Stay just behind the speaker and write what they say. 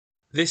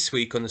This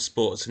week on the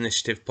Sports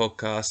Initiative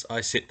podcast,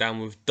 I sit down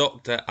with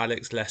Dr.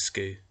 Alex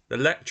Lascu. The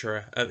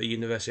lecturer at the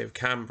University of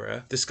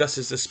Canberra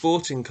discusses the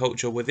sporting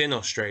culture within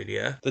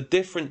Australia, the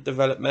different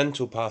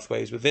developmental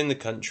pathways within the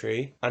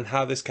country, and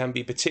how this can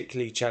be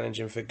particularly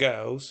challenging for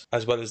girls,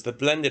 as well as the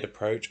blended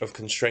approach of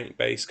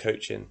constraint-based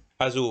coaching.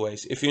 As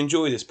always, if you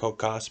enjoy this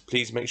podcast,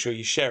 please make sure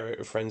you share it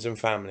with friends and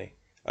family.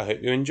 I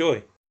hope you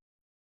enjoy.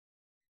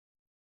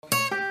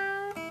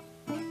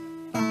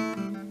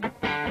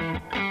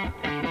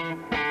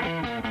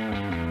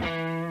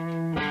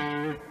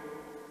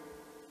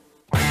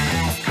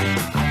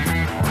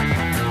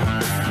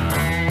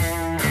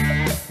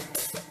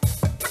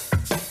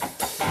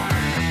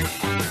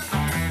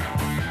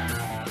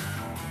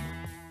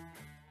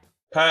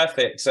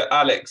 Perfect. So,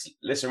 Alex,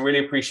 listen,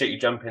 really appreciate you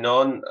jumping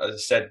on. As I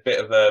said,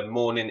 bit of a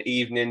morning,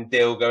 evening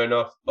deal going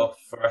off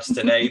for us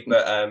today.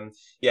 But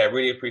yeah,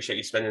 really appreciate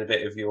you spending a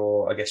bit of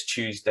your,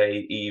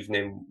 Tuesday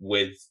evening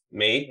with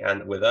me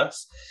and with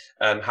us.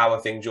 How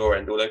are things your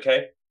end? All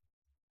okay?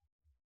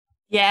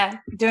 Yeah,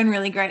 doing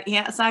really great.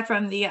 Yeah, aside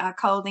from the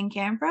cold in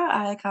Canberra,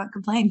 I can't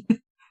complain.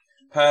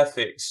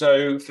 Perfect.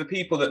 So for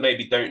people that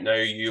maybe don't know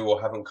you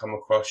or haven't come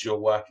across your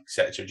work,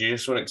 etc., do you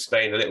just want to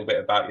explain a little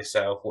bit about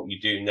yourself, what you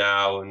do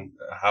now, and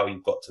how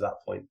you got to that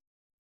point?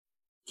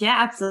 Yeah,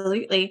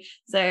 absolutely.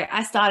 So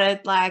I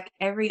started like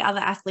every other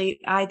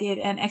athlete. I did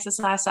an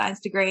exercise science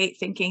degree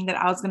thinking that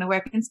I was going to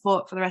work in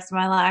sport for the rest of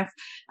my life.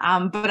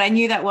 But I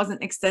knew that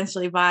wasn't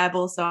extensionally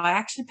viable. So I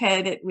actually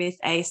paired it with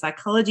a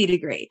psychology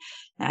degree.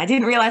 I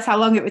didn't realize how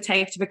long it would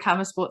take to become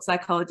a sports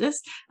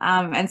psychologist.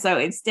 And so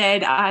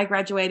instead, I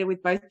graduated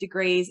with both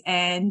degrees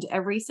and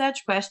a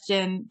research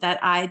question that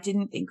I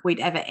didn't think we'd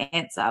ever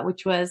answer,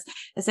 which was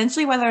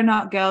essentially whether or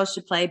not girls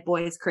should play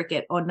boys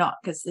cricket or not,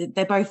 because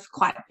they're both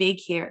quite big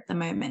here at the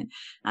moment.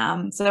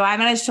 So I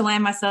managed to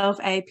land myself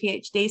a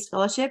PhD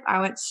scholarship.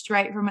 I went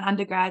straight from an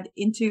undergrad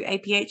into a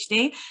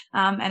PhD,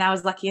 and I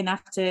was lucky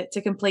enough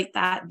to complete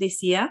that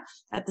this year,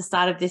 at the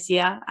start of this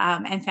year,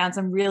 and found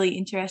some really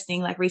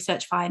interesting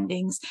research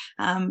findings.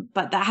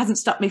 But that hasn't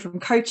stopped me from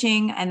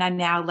coaching, and I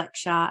now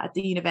lecture at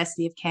the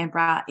University of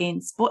Canberra in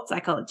sports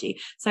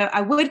psychology. So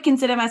I would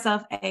consider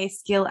myself a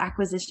skill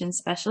acquisition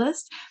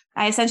specialist.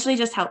 I essentially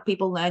just help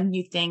people learn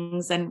new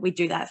things, and we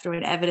do that through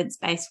an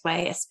evidence-based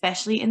way,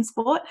 especially in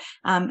sport.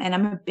 And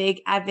I'm a big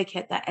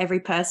advocate that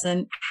every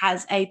person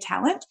has a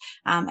talent,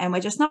 and we're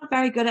just not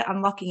very good at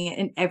unlocking it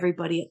in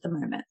everybody at the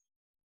moment.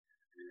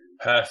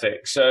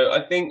 Perfect. So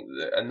I think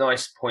a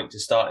nice point to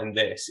start in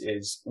this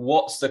is,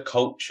 what's the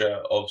culture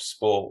of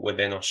sport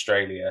within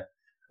Australia?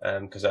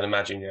 Because I'd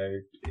imagine,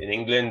 in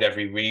England,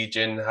 every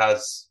region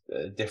has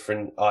a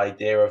different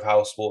idea of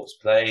how sport's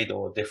played,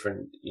 or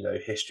different,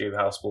 history of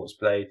how sport's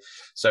played.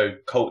 So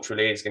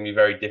culturally, it's going to be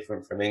very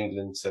different from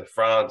England to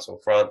France, or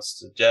France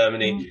to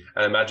Germany.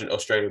 And I imagine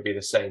Australia would be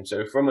the same.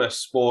 So from a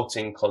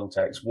sporting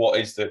context, what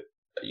is the,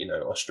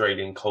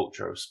 Australian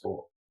culture of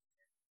sport?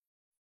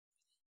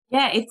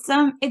 Yeah,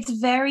 it's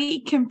very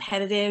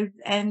competitive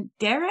and,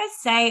 dare I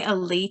say,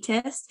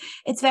 elitist.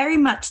 It's very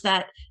much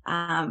that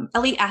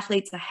elite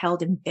athletes are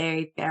held in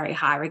very, very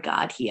high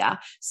regard here.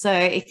 So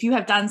if you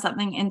have done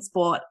something in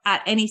sport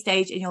at any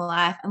stage in your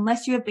life,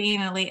 unless you have been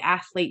an elite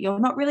athlete, you're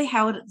not really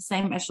held at the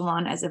same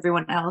echelon as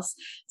everyone else.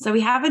 So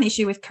we have an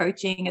issue with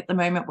coaching at the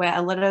moment, where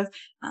a lot of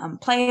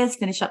players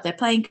finish up their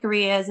playing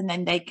careers and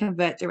then they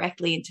convert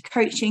directly into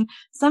coaching,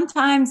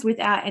 sometimes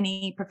without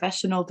any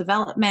professional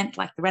development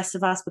like the rest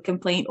of us would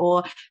complete,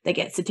 or they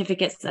get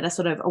certificates that are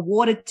sort of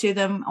awarded to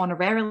them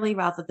honorarily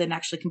rather than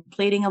actually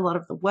completing a lot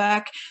of the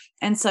work.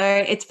 And so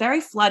it's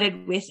very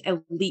flooded with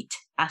elite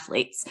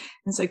athletes.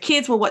 And so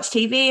kids will watch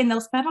TV and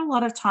they'll spend a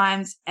lot of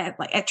times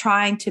at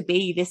trying to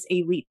be this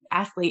elite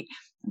athlete.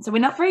 And so we're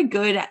not very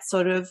good at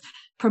sort of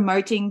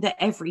promoting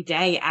the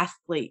everyday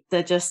athlete.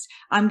 They're just,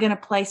 I'm going to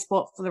play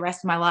sport for the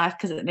rest of my life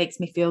because it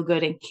makes me feel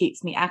good and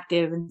keeps me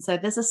active. And so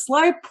there's a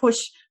slow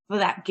push for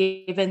that,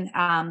 given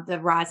the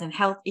rise in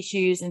health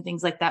issues and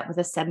things like that with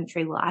a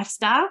sedentary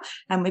lifestyle.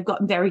 And we've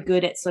gotten very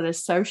good at sort of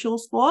social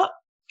sport.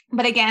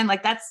 But again,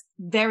 that's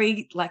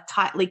very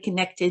tightly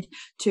connected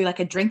to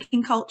a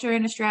drinking culture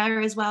in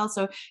Australia as well.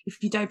 So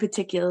if you don't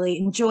particularly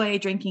enjoy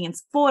drinking and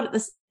sport at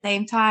the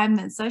same time,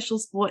 then social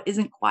sport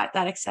isn't quite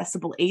that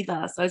accessible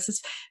either. So it's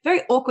this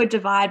very awkward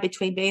divide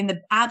between being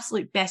the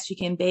absolute best you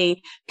can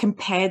be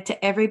compared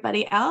to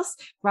everybody else,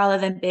 rather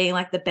than being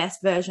the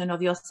best version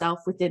of yourself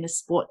within a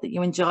sport that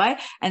you enjoy,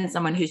 and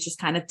someone who's just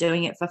kind of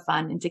doing it for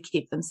fun and to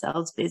keep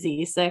themselves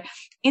busy. So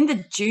in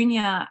the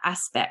junior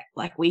aspect,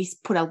 we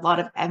put a lot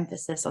of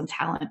emphasis on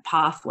talent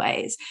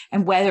pathways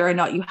and whether or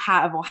not you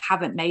have or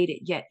haven't made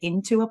it yet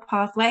into a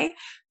pathway.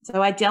 So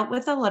I dealt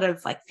with a lot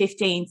of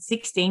 15,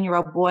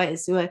 16-year-old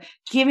boys who are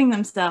giving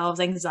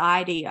themselves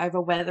anxiety over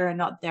whether or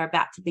not they're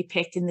about to be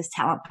picked in this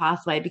talent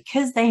pathway,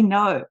 because they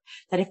know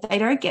that if they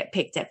don't get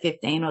picked at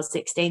 15 or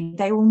 16,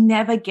 they will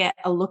never get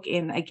a look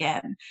in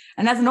again.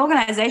 And as an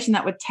organization,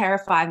 that would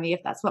terrify me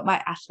if that's what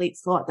my athletes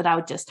thought, that I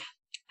would just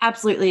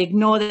absolutely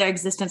ignore their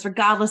existence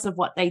regardless of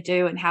what they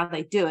do and how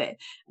they do it,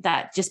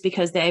 that just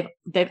because they've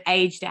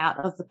aged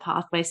out of the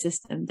pathway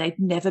system, they'd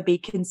never be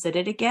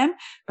considered again.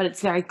 But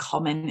it's very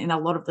common in a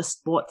lot of the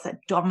sports that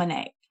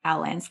dominate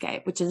our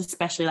landscape, which is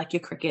especially like your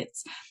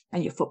crickets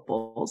and your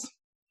footballs.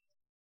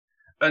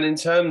 And in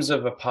terms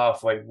of a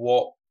pathway,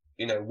 what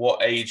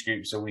age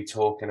groups are we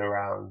talking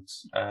around?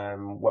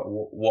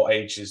 What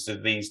ages do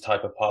these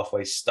type of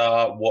pathways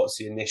start? What's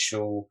the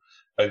initial,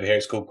 over here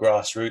it's called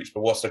grassroots,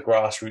 but what's the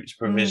grassroots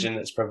provision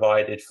that's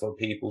provided for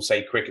people,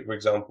 say cricket, for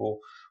example?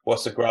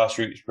 What's the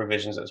grassroots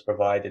provisions that's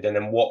provided? And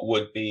then what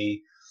would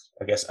be,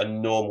 I guess, a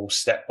normal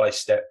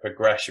step-by-step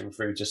progression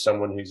through to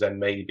someone who's then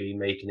maybe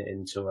making it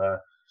into a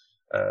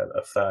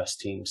first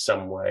team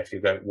somewhere if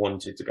you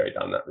wanted to go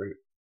down that route?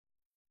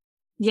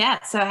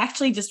 Yeah, so I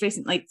actually just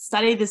recently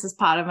studied this as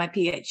part of my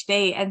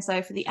PhD. And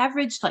so for the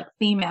average like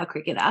female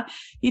cricketer,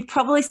 you'd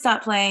probably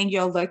start playing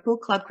your local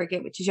club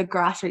cricket, which is your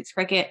grassroots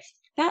cricket,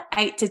 about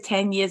 8 to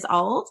 10 years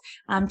old,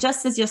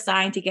 just as you're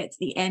starting to get to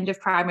the end of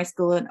primary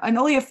school, and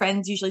all your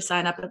friends usually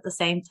sign up at the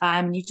same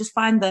time, and you just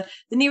find the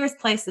nearest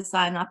place to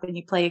sign up and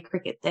you play your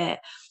cricket there.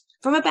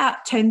 From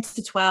about 10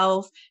 to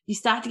 12, you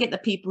start to get the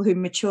people who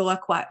mature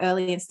quite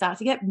early and start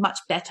to get much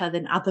better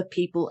than other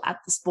people at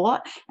the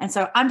sport. And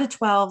so under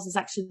 12s is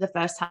actually the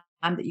first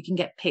time that you can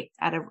get picked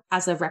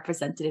as a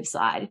representative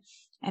side.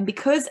 And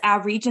because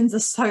our regions are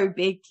so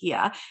big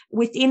here,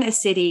 within a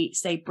city,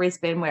 say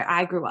Brisbane, where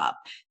I grew up,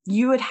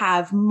 you would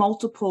have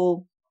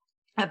multiple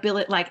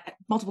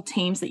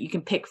teams that you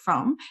can pick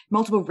from,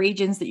 multiple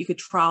regions that you could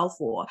trial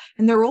for.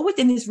 And they're all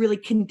within this really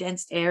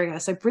condensed area.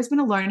 So Brisbane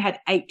alone had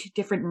 8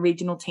 different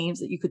regional teams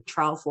that you could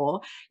trial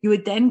for. You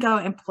would then go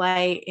and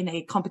play in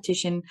a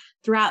competition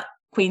throughout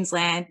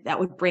Queensland that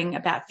would bring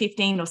about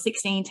 15 or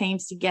 16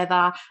 teams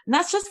together. And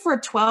that's just for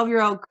a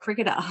 12-year-old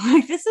cricketer.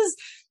 Like,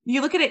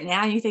 you look at it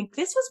now and you think,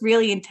 this was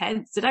really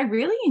intense. Did I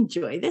really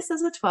enjoy this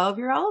as a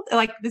 12-year-old?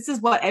 Like, this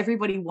is what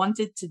everybody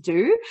wanted to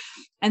do.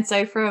 And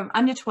so from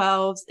under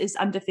 12s is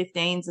under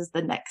 15s is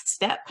the next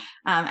step.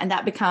 And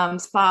that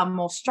becomes far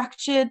more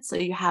structured. So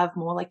you have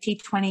more like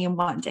T20 and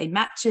one-day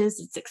matches.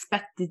 It's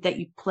expected that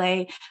you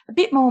play a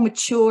bit more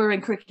mature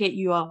in cricket.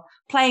 You are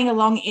playing a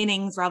long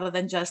innings rather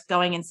than just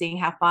going and seeing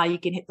how far you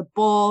can hit the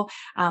ball.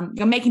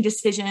 You're making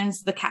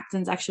decisions. The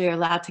captains actually are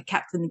allowed to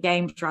captain the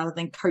games rather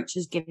than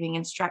coaches giving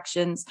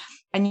instructions.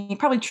 And you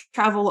probably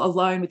travel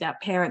alone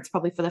without parents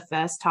probably for the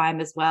first time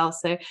as well.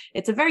 So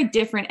it's a very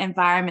different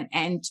environment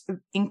and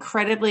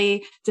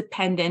incredibly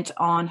dependent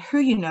on who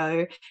you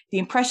know, the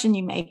impression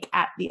you make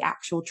at the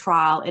actual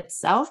trial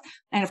itself,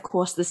 and of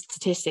course the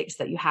statistics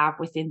that you have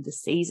within the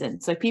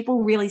season. So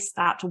people really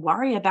start to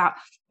worry about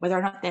whether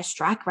or not their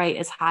strike rate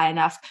is high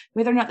enough,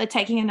 whether or not they're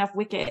taking enough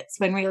wickets,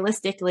 when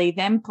realistically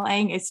them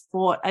playing a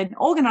sport, an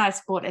organized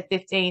sport at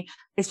 15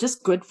 is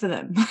just good for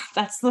them.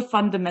 That's the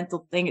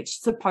fundamental thing.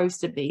 It's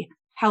supposed to be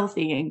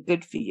healthy and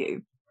good for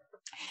you.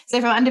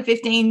 So from under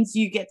 15s,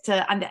 you get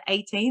to under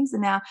 18s.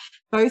 And now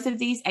both of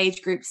these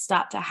age groups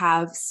start to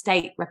have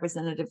state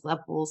representative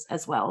levels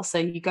as well. So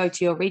you go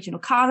to your regional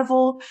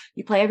carnival,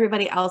 you play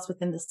everybody else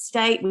within the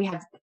state. We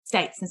have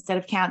states instead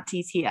of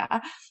counties here.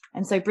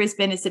 And so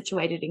Brisbane is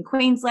situated in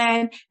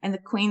Queensland, and the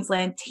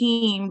Queensland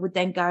team would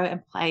then go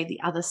and play the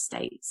other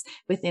states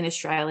within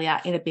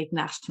Australia in a big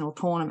national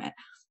tournament.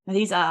 And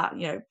these are,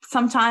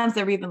 sometimes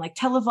they're even like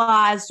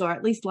televised or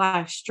at least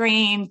live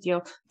streamed.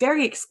 You're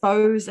very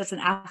exposed as an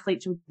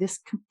athlete to this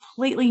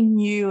completely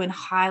new and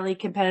highly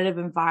competitive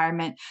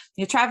environment.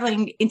 You're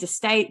traveling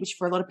interstate, which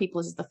for a lot of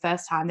people is the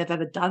first time they've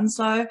ever done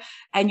so.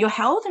 And you're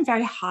held in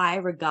very high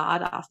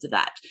regard after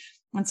that.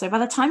 And so by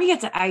the time you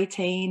get to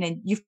 18 and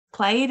you've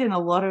played in a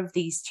lot of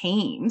these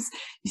teams,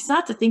 you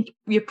start to think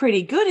you're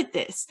pretty good at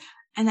this.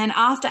 And then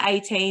after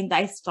 18,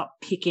 they stop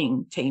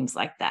picking teams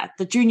like that.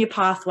 The junior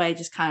pathway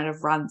just kind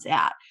of runs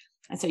out.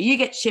 And so you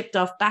get shipped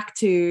off back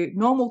to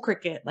normal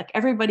cricket like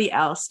everybody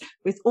else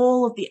with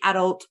all of the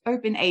adult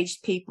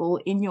open-aged people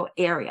in your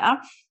area.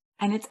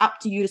 And it's up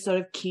to you to sort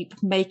of keep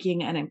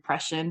making an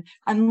impression,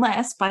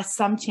 unless by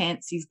some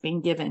chance you've been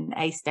given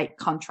a state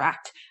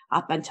contract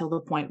up until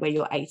the point where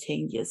you're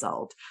 18 years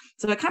old.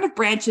 So it kind of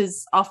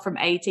branches off from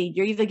 18.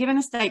 You're either given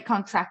a state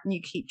contract and you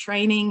keep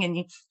training and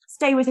you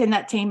stay within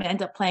that team and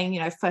end up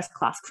playing, first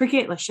class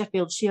cricket, like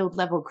Sheffield Shield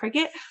level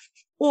cricket,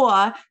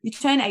 or you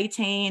turn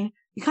 18,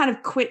 you kind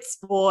of quit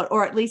sport,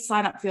 or at least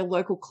sign up for your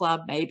local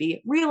club,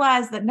 maybe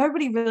realize that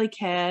nobody really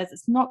cares.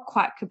 It's not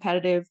quite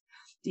competitive.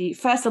 The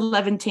first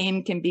 11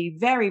 team can be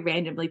very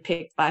randomly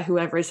picked by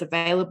whoever is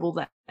available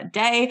that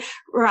day,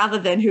 rather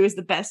than who is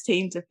the best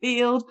team to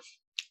field.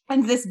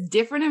 And this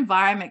different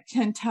environment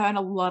can turn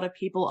a lot of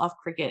people off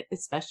cricket,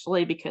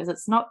 especially because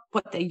it's not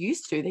what they're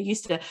used to. They're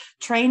used to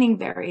training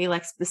very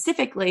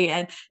specifically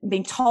and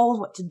being told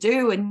what to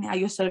do. And now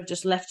you're sort of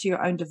just left to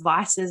your own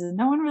devices and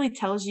no one really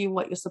tells you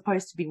what you're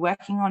supposed to be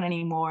working on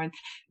anymore. And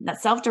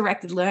that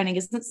self-directed learning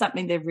isn't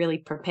something they're really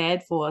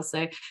prepared for.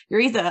 So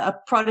you're either a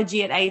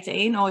prodigy at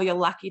 18 or you're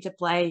lucky to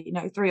play,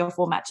 3 or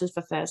 4 matches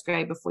for first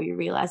grade before you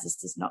realize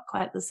this is not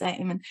quite the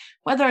same. And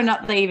whether or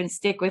not they even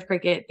stick with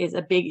cricket is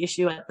a big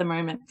issue at the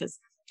moment, because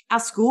our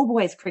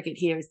schoolboys cricket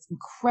here is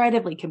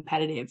incredibly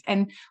competitive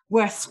and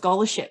worth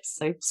scholarships.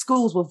 So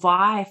schools will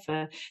vie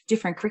for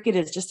different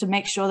cricketers just to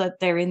make sure that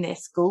they're in their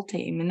school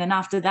team. And then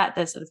after that,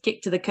 they're sort of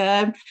kicked to the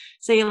curb.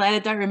 See you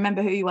later. Don't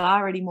remember who you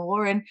are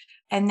anymore.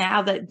 And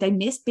now that they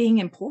miss being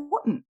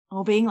important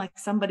or being like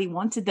somebody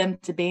wanted them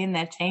to be in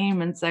their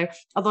team. And so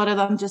a lot of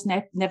them just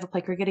never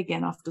play cricket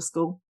again after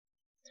school.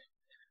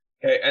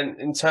 Okay, and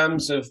in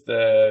terms of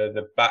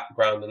the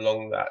background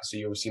along that, so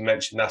you obviously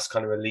mentioned that's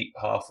kind of elite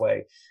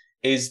pathway.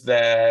 Is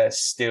there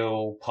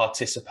still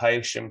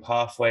participation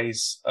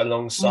pathways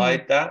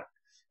alongside that?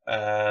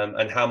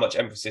 And how much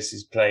emphasis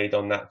is played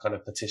on that kind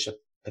of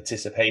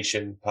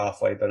participation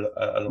pathway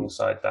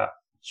alongside that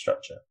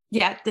structure?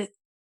 Yeah,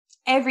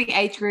 every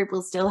age group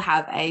will still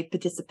have a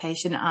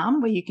participation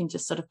arm where you can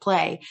just sort of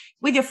play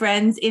with your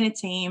friends in a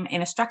team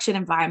in a structured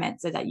environment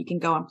so that you can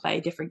go and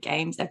play different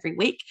games every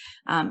week.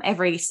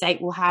 Every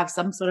state will have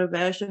some sort of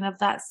version of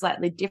that,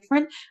 slightly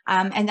different.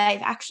 And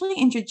they've actually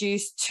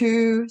introduced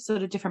two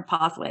sort of different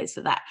pathways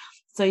for that.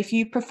 So if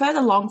you prefer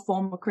the long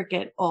form of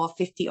cricket or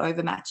 50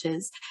 over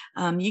matches,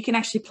 you can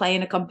actually play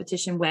in a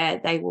competition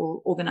where they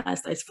will organise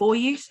those for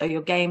you. So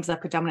your games are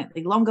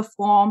predominantly longer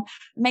form.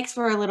 It makes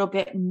for a little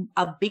bit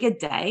a bigger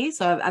day,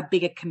 so a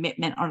bigger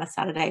commitment on a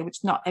Saturday, which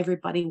not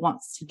everybody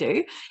wants to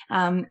do.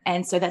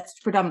 And so that's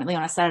predominantly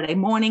on a Saturday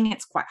morning.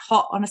 It's quite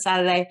hot on a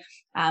Saturday.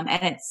 And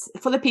it's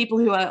for the people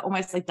who are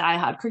almost like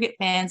diehard cricket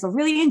fans or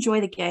really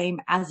enjoy the game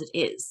as it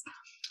is.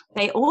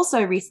 They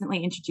also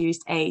recently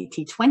introduced a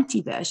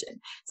T20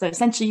 version. So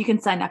essentially you can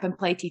sign up and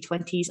play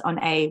T20s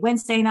on a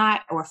Wednesday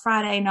night or a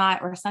Friday night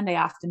or a Sunday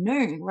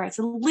afternoon, where it's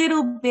a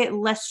little bit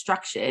less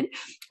structured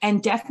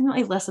and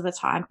definitely less of a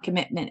time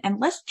commitment and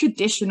less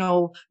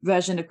traditional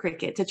version of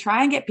cricket to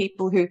try and get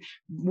people who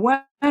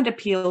weren't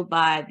appealed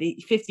by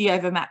the 50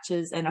 over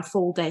matches and a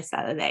full day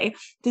Saturday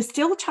to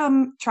still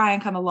try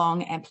and come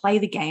along and play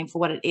the game for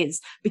what it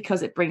is,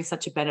 because it brings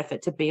such a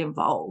benefit to be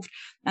involved.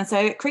 And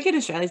so Cricket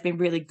Australia has been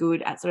really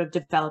good at sort of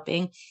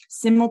developing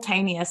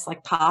simultaneous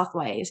like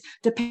pathways,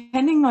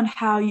 depending on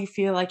how you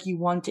feel like you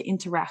want to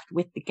interact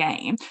with the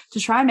game, to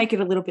try and make it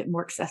a little bit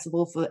more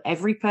accessible for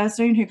every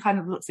person who kind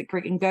of looks at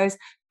cricket and goes,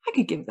 I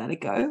could give that a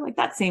go. Like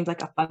that seems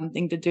like a fun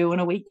thing to do on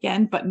a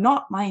weekend, but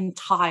not my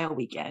entire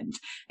weekend.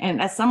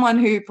 And as someone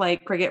who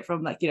played cricket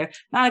from 9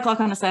 o'clock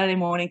on a Saturday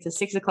morning to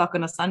 6 o'clock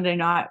on a Sunday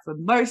night for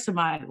most of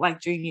my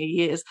junior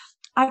years,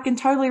 I can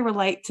totally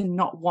relate to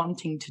not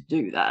wanting to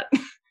do that.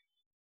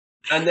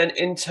 And then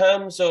in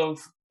terms of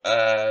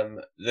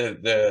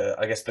the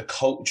I guess the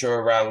culture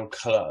around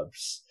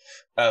clubs,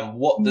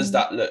 what does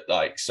that look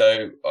like?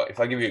 So if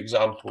I give you an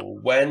example,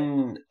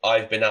 when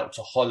I've been out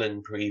to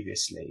Holland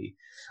previously,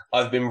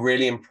 I've been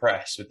really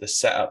impressed with the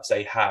setups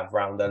they have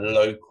around a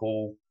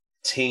local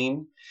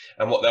team.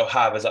 And what they'll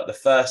have is like the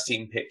first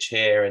team pitch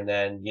here, and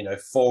then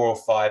 4 or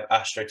 5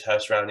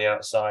 astroturfs around the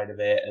outside of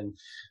it, and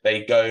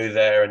they go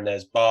there and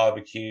there's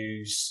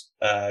barbecues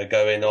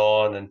going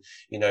on, and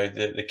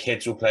the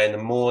kids will play in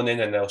the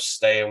morning and they'll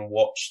stay and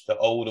watch the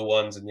older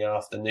ones in the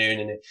afternoon.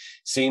 And it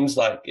seems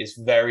like it's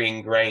very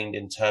ingrained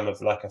in terms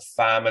of like a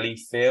family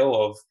feel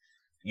of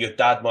your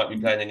dad might be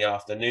playing in the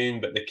afternoon,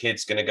 but the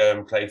kid's going to go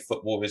and play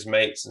football with his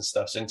mates and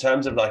stuff. So in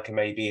terms of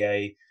maybe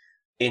a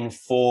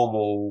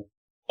informal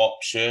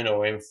option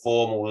or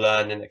informal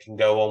learning that can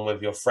go on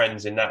with your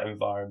friends in that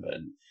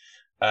environment,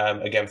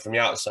 again from the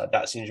outside,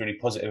 that seems really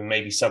positive, and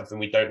maybe something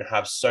we don't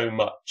have so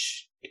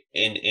much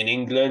in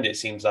England. It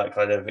seems like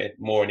kind of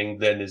more in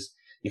England is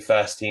your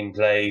first team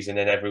plays and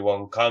then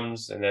everyone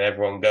comes and then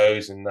everyone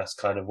goes, and that's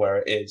kind of where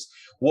it is.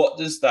 What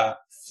does that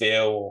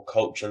feel or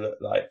culture look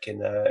like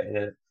in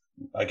a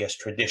I guess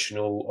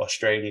traditional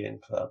Australian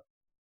club?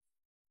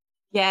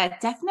 Yeah,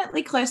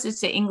 definitely closer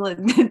to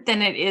England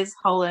than it is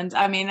Holland.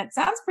 I mean, it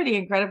sounds pretty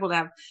incredible to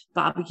have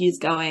barbecues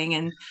going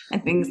and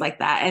things like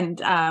that.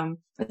 And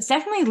it's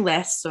definitely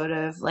less sort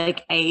of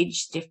like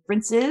age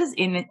differences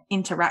in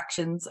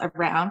interactions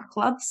around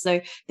clubs.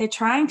 So they're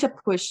trying to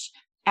push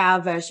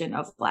our version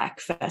of like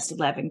first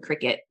 11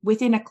 cricket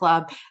within a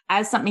club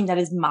as something that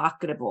is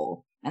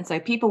marketable. And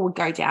so people would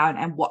go down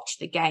and watch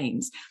the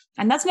games.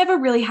 And that's never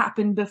really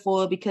happened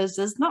before because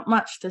there's not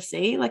much to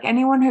see. Like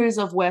anyone who's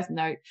of worth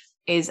note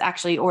is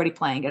actually already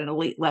playing at an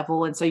elite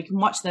level. And so you can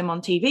watch them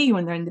on TV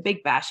when they're in the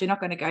Big Bash. You're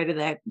not going to go to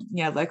their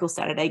local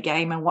Saturday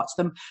game and watch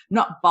them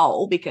not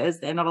bowl because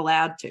they're not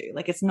allowed to.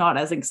 Like it's not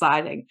as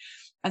exciting.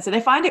 And so they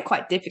find it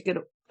quite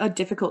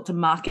difficult to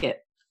market.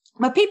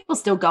 But people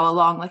still go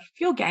along. Like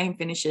if your game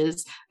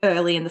finishes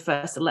early and the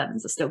first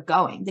 11s are still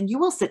going, then you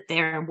will sit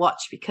there and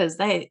watch because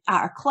they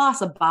are a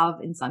class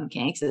above in some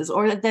cases,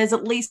 or there's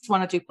at least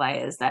 1 or 2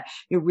 players that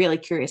you're really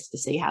curious to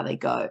see how they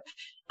go.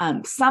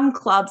 Some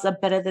clubs are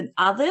better than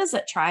others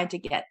at trying to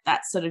get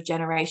that sort of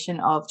generation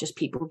of just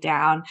people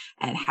down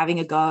and having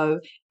a go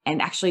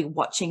and actually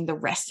watching the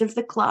rest of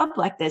the club.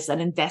 Like there's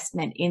an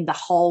investment in the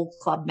whole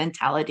club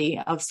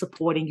mentality of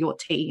supporting your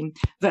team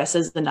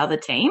versus another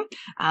team.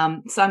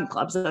 Some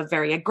clubs are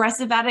very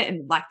aggressive at it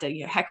and like to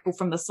heckle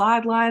from the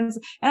sidelines,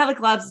 and other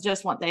clubs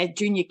just want their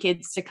junior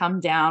kids to come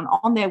down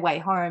on their way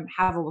home,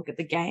 have a look at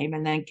the game,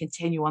 and then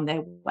continue on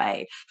their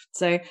way.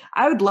 So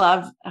I would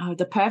love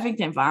the perfect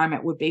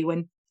environment would be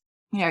when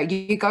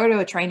you go to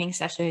a training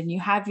session, you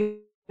have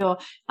your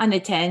under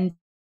 10,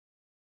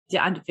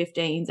 your under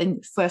 15s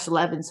and first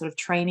 11 sort of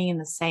training in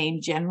the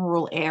same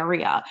general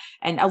area.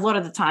 And a lot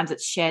of the times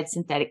it's shared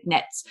synthetic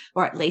nets,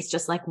 or at least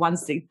just like one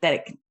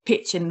synthetic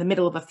pitch in the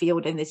middle of a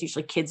field, and there's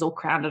usually kids all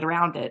crowded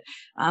around it,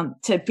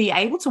 to be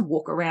able to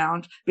walk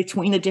around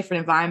between the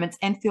different environments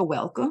and feel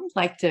welcome,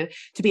 like to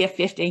be a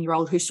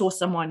 15-year-old who saw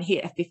someone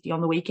hit a 50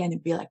 on the weekend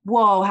and be like,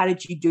 whoa, how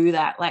did you do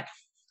that? Like,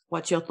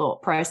 what's your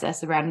thought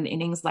process around an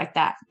innings like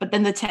that? But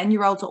then the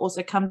 10-year-old to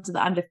also come to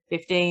the under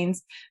 15s,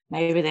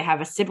 maybe they have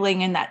a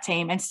sibling in that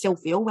team and still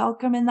feel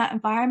welcome in that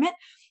environment.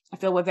 I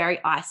feel we're very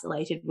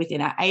isolated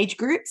within our age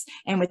groups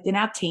and within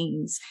our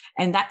teams.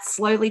 And that's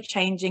slowly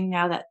changing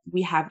now that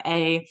we have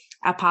our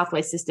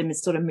pathway system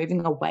is sort of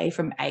moving away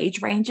from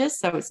age ranges.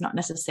 So it's not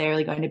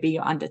necessarily going to be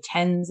your under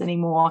 10s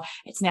anymore.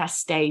 It's now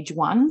stage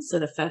 1. So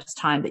the first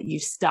time that you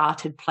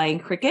started playing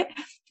cricket.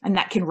 And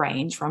that can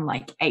range from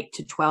like 8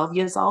 to 12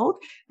 years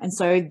old. And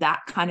so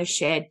that kind of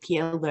shared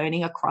peer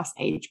learning across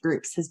age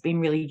groups has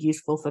been really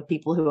useful for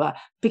people who are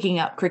picking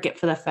up cricket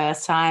for the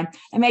first time.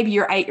 And maybe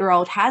your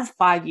 8-year-old has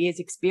 5 years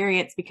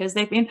experience because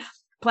they've been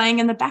playing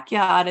in the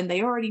backyard and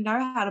they already know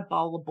how to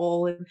bowl a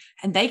ball,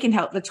 and they can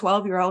help the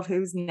 12-year-old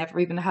who's never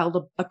even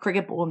held a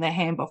cricket ball in their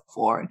hand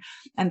before,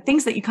 and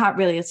things that you can't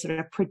really sort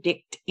of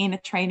predict in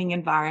a training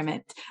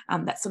environment,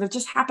 that sort of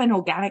just happen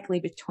organically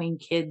between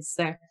kids.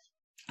 So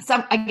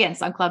some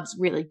clubs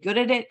really good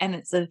at it, and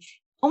it's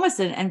almost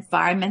an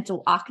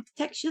environmental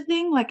architecture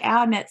thing. Like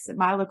our nets at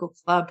my local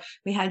club,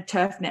 we had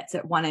turf nets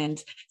at one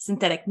end,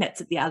 synthetic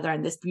nets at the other,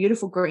 and this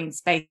beautiful green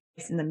space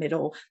in the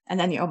middle, and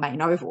then your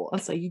main oval.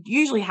 And so you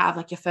usually have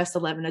like your first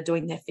 11 are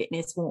doing their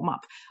fitness warm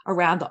up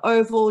around the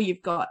oval.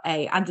 You've got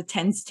a under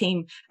 10s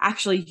team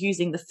actually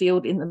using the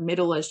field in the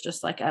middle as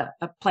just like a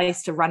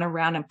place to run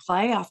around and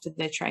play after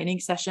their training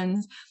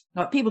sessions.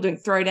 People doing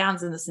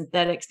throwdowns in the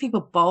synthetics, people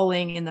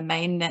bowling in the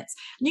main nets.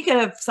 And you could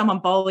have someone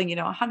bowling,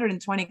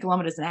 120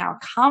 kilometers an hour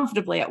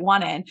comfortably at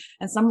one end,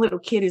 and some little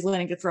kid who's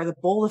learning to throw the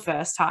ball the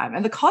first time.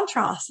 And the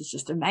contrast is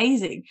just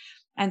amazing.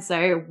 And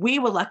so we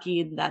were lucky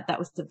in that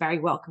was a very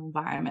welcome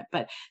environment,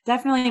 but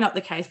definitely not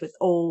the case with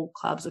all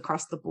clubs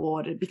across the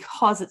board. And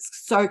because it's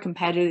so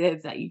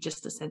competitive that you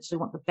just essentially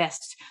want the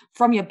best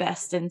from your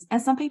best. And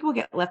some people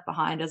get left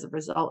behind as a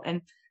result.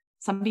 And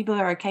some people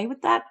are okay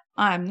with that.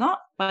 I'm not,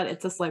 but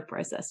it's a slow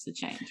process to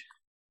change.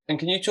 And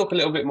can you talk a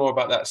little bit more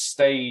about that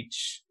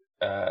stages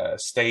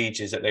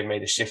that they've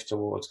made a shift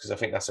towards? Because I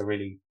think that's a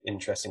really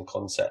interesting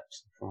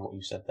concept from what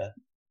you said there.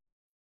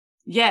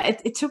 Yeah,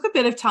 it took a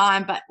bit of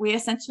time, but we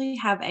essentially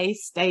have a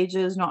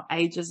stages, not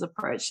ages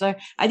approach. So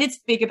I did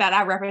speak about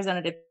our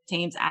representative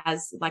teams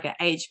as like an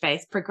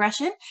age-based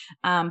progression,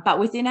 but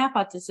within our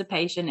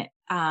participation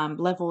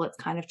level, it's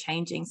kind of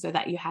changing so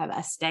that you have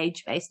a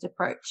stage-based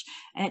approach,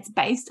 and it's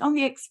based on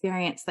the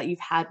experience that you've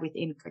had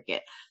within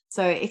cricket.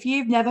 So if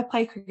you've never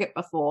played cricket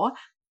before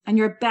and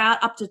you're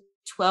about up to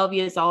 12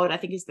 years old, I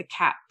think is the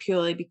cap,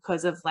 purely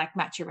because of like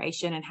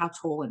maturation and how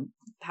tall and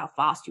how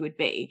fast you would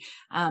be,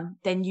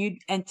 then you'd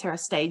enter a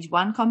stage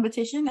 1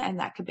 competition, and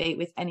that could be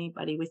with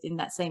anybody within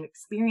that same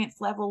experience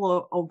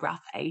level or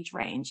rough age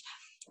range.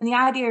 And the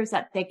idea is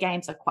that their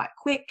games are quite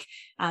quick.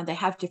 They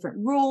have different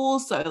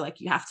rules. So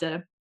like you have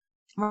to,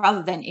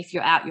 rather than if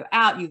you're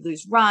out, you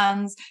lose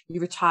runs,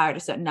 you retire at a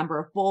certain number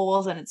of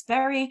balls, and it's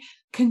very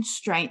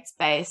constraints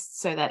based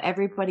so that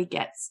everybody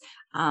gets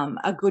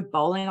a good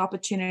bowling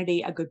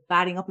opportunity, a good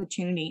batting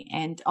opportunity,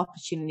 and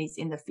opportunities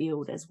in the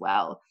field as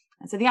well.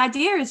 And so the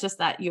idea is just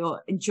that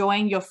you're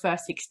enjoying your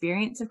first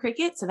experience of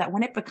cricket, so that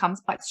when it becomes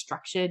quite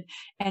structured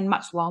and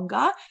much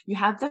longer, you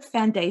have the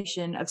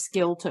foundation of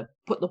skill to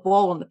put the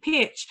ball on the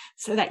pitch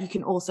so that you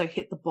can also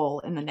hit the ball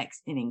in the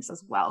next innings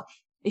as well.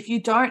 If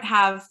you don't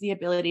have the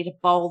ability to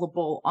bowl the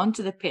ball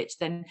onto the pitch,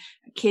 then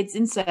kids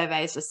in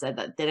surveys have said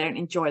that they don't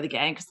enjoy the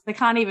game because they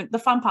can't even, the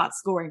fun part's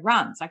scoring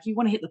runs. Like you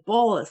want to hit the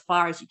ball as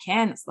far as you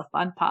can. It's the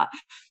fun part.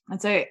 And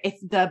so if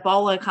the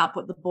bowler can't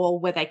put the ball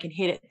where they can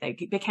hit it, they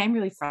became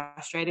really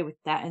frustrated with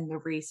that and the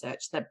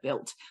research that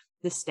built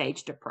the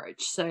staged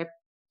approach. So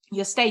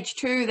your stage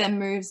 2 then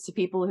moves to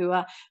people who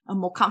are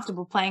more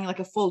comfortable playing like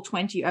a full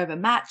 20 over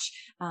match.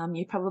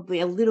 You're probably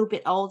a little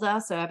bit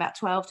older, so about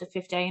 12 to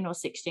 15 or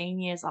 16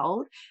 years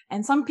old.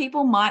 And some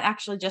people might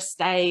actually just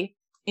stay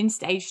in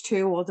stage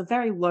 2 or the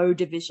very low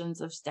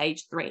divisions of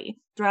stage 3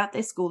 throughout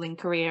their schooling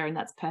career, and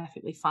that's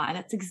perfectly fine.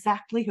 It's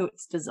exactly who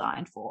it's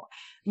designed for.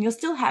 And you'll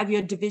still have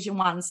your division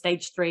 1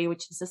 stage 3,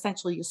 which is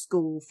essentially your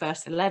school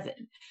first 11.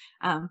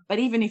 But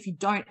even if you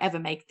don't ever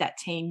make that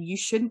team, you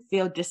shouldn't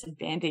feel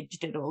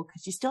disadvantaged at all,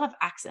 because you still have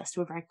access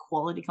to a very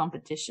quality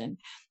competition,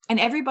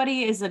 and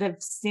everybody is at a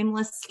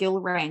similar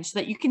skill range so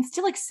that you can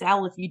still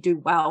excel if you do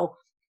well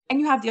and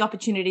you have the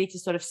opportunity to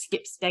sort of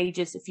skip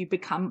stages if you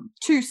become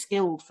too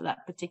skilled for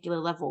that particular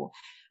level.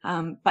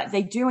 But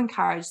they do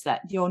encourage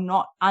that you're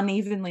not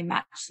unevenly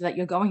matched, so that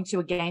you're going to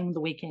a game of the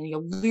weekend, you're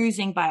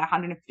losing by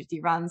 150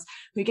 runs,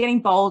 you're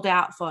getting bowled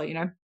out for,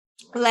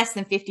 less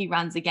than 50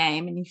 runs a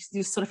game, and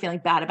you're sort of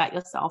feeling bad about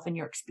yourself and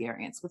your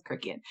experience with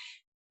cricket.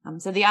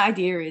 So the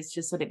idea is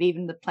just sort of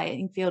even the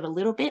playing field a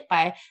little bit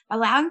by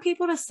allowing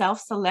people to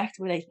self-select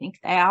where they think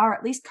they are,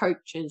 at least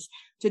coaches,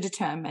 to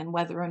determine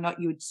whether or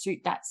not you would suit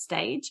that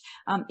stage.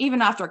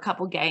 Even after a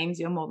couple of games,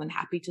 you're more than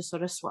happy to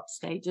sort of swap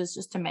stages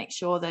just to make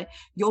sure that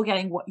you're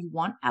getting what you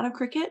want out of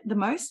cricket the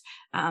most,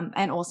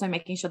 and also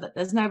making sure that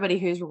there's nobody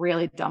who's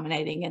really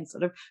dominating and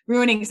sort of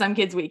ruining some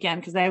kids'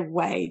 weekend because they're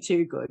way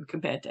too good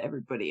compared to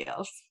everybody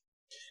else.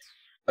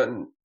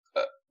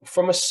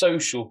 From a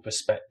social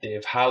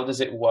perspective, how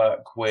does it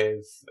work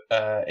with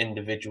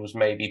individuals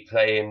maybe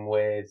playing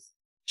with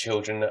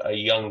children that are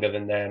younger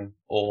than them,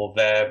 or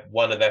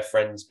one of their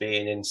friends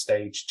being in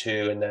stage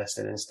 2 and they're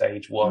still in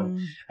stage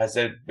 1? Has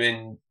there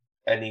been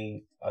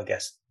any, I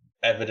guess,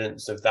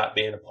 evidence of that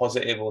being a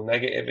positive or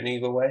negative in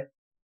either way?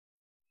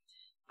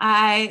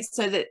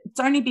 So that it's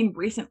only been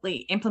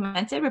recently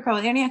implemented. We're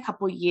probably only a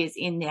couple of years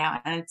in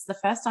now, and it's the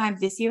first time,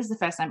 this year was the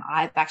first time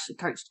I've actually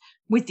coached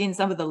within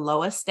some of the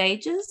lower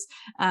stages.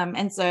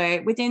 And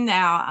so within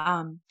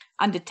our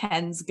under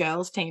 10s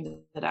girls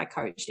team that I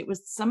coached, it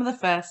was some of the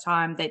first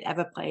time they'd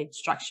ever played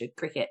structured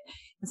cricket.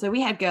 And so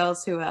we had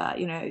girls who are,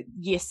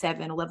 year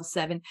 7 or level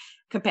 7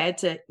 compared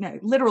to,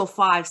 literal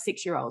 5,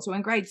 6-year-olds who are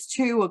in grades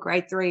 2 or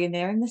grade 3, and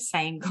they're in the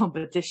same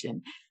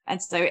competition.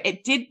 And so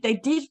they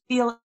did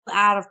feel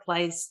out of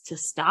place to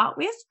start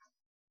with.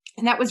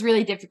 And that was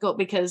really difficult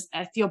because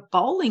if you're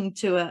bowling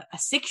to a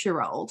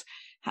 6-year-old,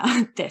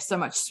 they're so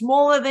much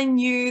smaller than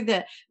you,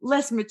 they're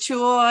less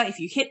mature. If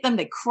you hit them,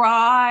 they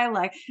cry.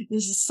 Like,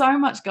 there's just so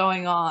much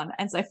going on.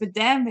 And so for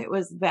them, it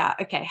was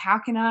about, okay, how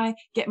can I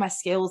get my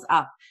skills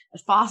up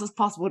as fast as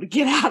possible to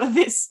get out of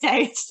this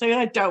stage so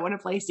I don't want to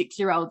play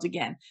 6-year-olds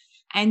again?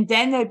 And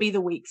then there'd be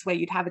the weeks where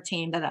you'd have a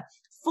team that are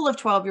full of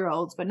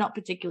 12-year-olds, but not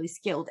particularly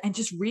skilled and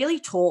just really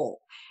tall.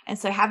 And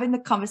so having the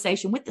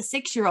conversation with the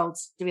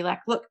 6-year-olds to be like,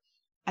 look,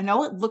 I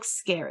know it looks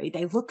scary.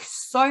 They look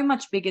so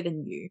much bigger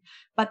than you,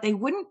 but they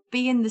wouldn't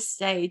be in the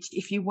stage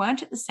if you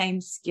weren't at the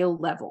same skill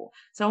level.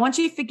 So I want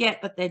you to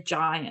forget that they're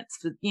giants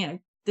for,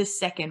 this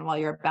second while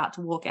you're about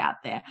to walk out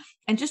there,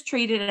 and just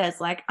treat it as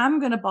like, I'm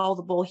going to bowl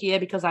the ball here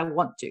because I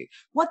want to.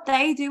 What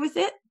they do with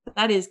it,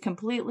 that is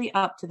completely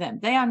up to them.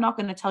 They are not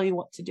going to tell you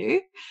what to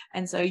do.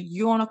 And so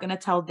you're not going to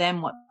tell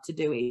them what to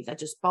do either.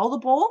 Just bowl the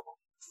ball,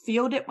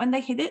 field it when they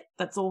hit it.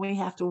 That's all we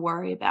have to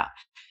worry about.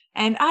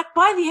 And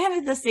by the end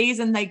of the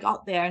season, they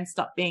got there and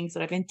stopped being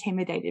sort of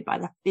intimidated by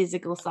the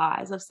physical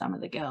size of some of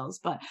the girls.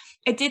 But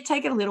it did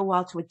take a little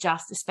while to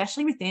adjust,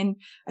 especially within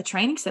a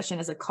training session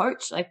as a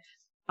coach. Like,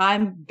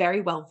 I'm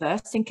very well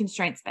versed in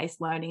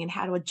constraints-based learning and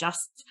how to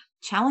adjust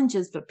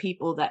challenges for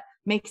people that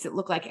makes it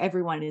look like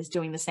everyone is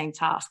doing the same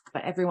task,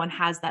 but everyone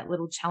has that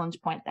little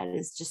challenge point that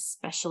is just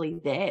specially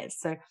theirs.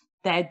 So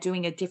they're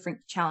doing a different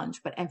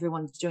challenge, but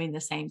everyone's doing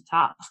the same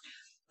task.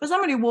 For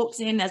someone who walks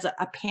in as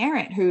a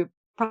parent who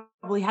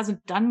probably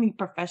hasn't done any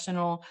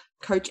professional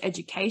coach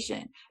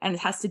education and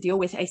has to deal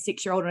with a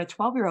 6-year-old and a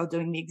 12-year-old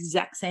doing the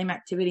exact same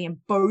activity and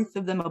both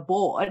of them are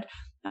bored,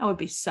 that would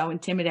be so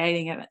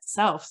intimidating in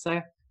itself.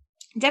 So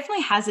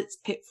definitely has its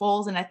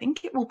pitfalls, and I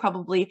think it will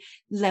probably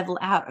level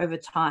out over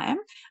time.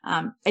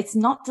 It's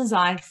not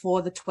designed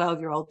for the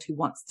 12-year-old who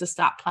wants to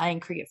start playing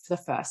cricket for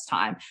the first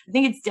time. I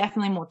think it's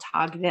definitely more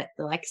targeted at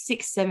the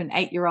 6, 7,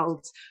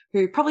 8-year-olds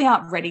who probably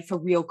aren't ready for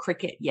real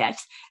cricket yet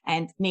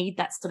and need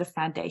that sort of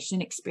foundation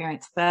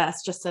experience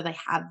first, just so they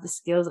have the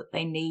skills that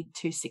they need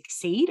to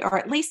succeed, or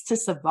at least to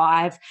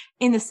survive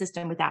in the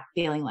system without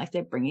feeling like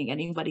they're bringing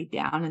anybody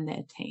down in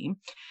their team.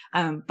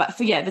 But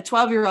for the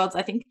 12-year-olds,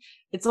 I think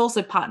it's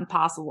also part and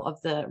parcel of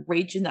the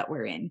region that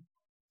we're in.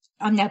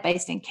 I'm now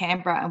based in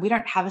Canberra, and we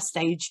don't have a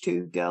stage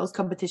 2 girls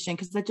competition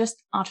because there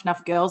just aren't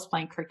enough girls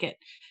playing cricket.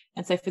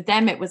 And so for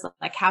them, it was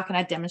like, how can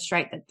I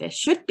demonstrate that there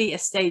should be a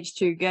stage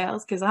 2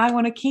 girls? Because I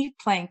want to keep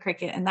playing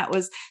cricket. And that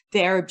was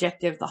their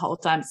objective the whole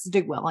time, is to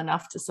do well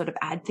enough to sort of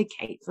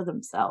advocate for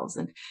themselves.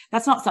 And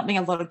that's not something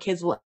a lot of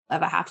kids will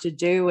ever have to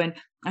do. And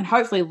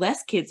hopefully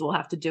less kids will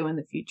have to do in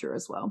the future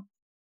as well.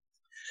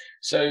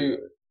 So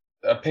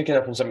picking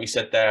up on something you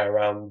said there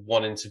around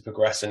wanting to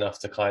progress enough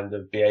to kind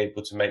of be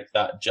able to make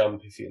that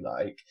jump, if you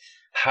like,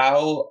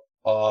 how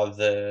are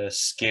the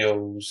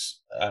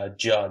skills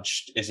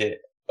judged? Is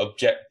it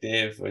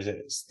objective, or is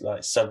it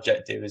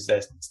subjective? Is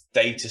there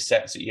data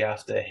sets that you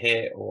have to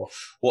hit, or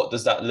what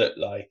does that look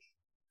like?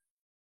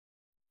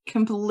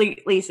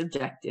 Completely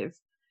subjective.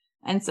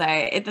 And so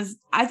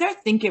I don't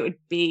think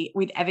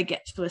we'd ever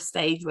get to a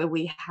stage where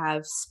we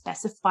have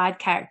specified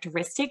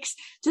characteristics,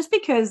 just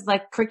because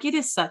like cricket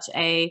is such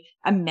a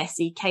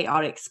messy,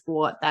 chaotic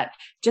sport that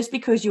just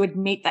because you would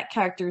meet that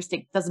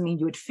characteristic doesn't mean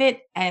you would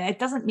fit. And it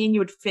doesn't mean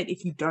you would fit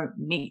if you don't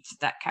meet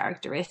that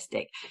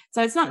characteristic.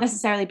 So it's not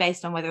necessarily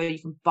based on whether you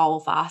can bowl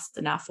fast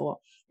enough or,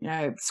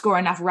 score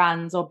enough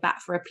runs or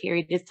bat for a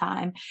period of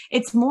time.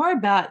 It's more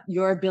about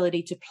your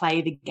ability to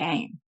play the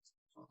game.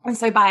 And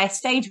so by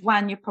stage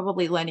 1, you're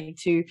probably learning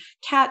to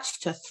catch,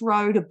 to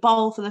throw, to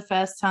bowl for the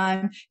first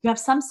time. You have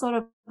some sort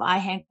of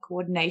eye-hand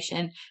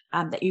coordination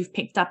that you've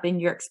picked up in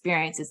your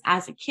experiences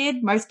as a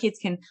kid. Most kids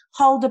can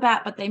hold a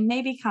bat, but they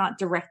maybe can't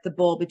direct the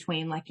ball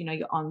between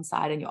your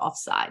onside and your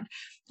offside.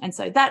 And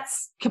so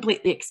that's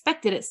completely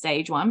expected at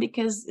stage 1,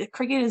 because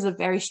cricket is a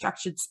very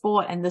structured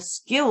sport and the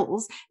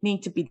skills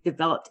need to be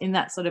developed in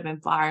that sort of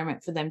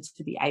environment for them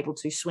to be able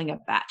to swing a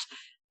bat.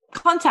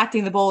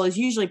 Contacting the ball is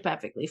usually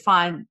perfectly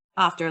fine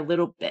after a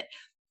little bit.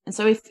 And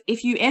so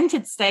if you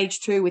entered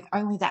stage 2 with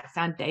only that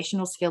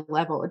foundational skill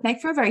level, it would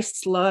make for a very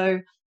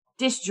slow,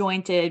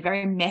 disjointed,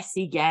 very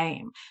messy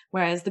game.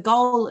 Whereas the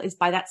goal is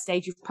by that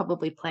stage, you've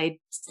probably played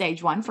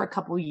stage 1 for a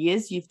couple of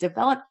years, you've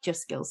developed your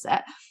skill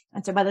set.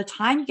 And so by the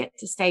time you get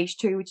to stage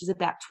 2, which is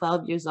about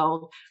 12 years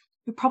old,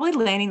 you're probably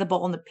landing the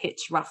ball on the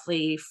pitch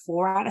roughly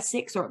 4 out of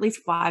 6, or at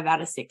least 5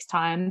 out of 6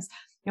 times.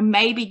 You're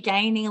maybe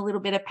gaining a little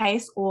bit of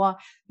pace, or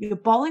you're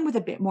bowling with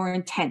a bit more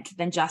intent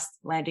than just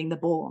landing the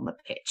ball on the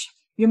pitch.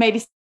 You may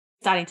be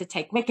starting to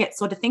take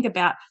wickets, or to think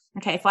about,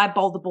 okay, if I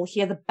bowl the ball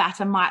here, the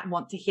batter might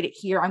want to hit it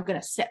here. I'm going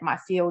to set my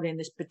field in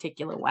this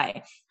particular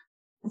way.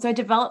 And so I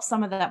developed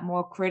some of that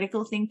more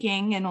critical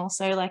thinking, and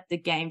also like the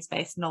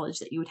games-based knowledge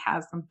that you would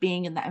have from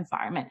being in that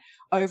environment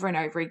over and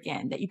over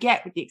again that you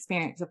get with the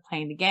experience of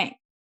playing the game.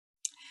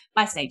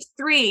 By stage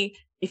 3,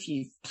 if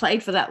you've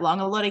played for that long,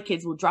 a lot of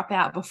kids will drop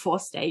out before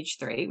stage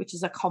 3, which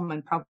is a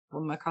common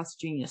problem across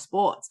junior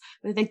sports.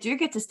 But if they do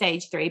get to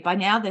stage 3, by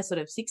now they're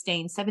sort of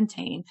 16,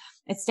 17.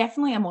 It's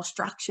definitely a more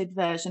structured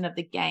version of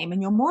the game,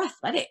 and you're more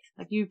athletic.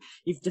 Like you've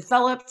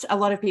developed. A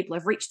lot of people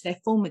have reached their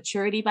full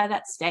maturity by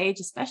that stage,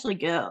 especially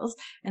girls.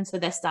 And so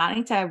they're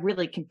starting to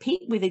really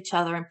compete with each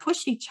other and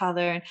push each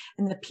other,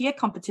 and the peer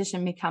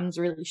competition becomes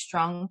really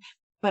strong,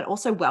 but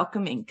also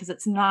welcoming, because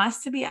it's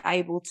nice to be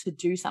able to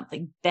do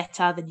something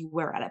better than you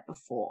were at it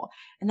before.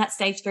 And that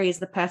stage 3 is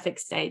the perfect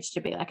stage to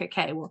be like,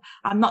 okay, well,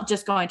 I'm not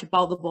just going to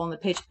bowl the ball on the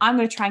pitch. I'm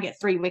going to try and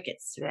get 3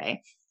 wickets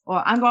today.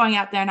 Or I'm going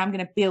out there and I'm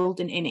going to build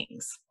an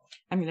innings.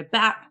 I'm going to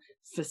bat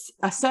for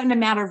a certain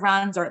amount of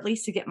runs, or at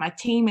least to get my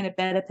team in a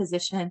better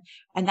position.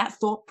 And that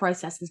thought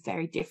process is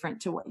very different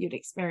to what you'd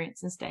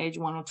experience in stage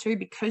 1 or 2,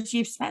 because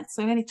you've spent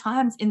so many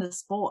times in the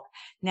sport.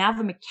 Now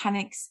the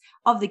mechanics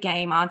of the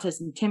game aren't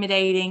as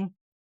intimidating,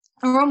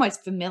 are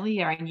almost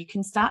familiar, and you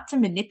can start to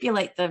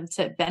manipulate them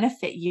to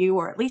benefit you,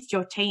 or at least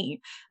your team,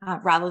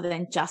 rather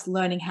than just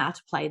learning how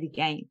to play the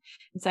game.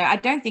 And so I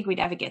don't think we'd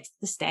ever get to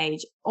the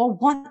stage, or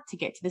want to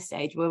get to the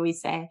stage, where we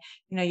say,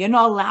 you're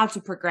not allowed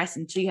to progress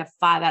until you have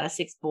 5 out of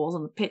 6 balls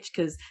on the pitch,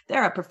 because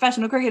there are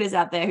professional cricketers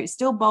out there who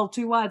still bowl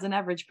 2 wides on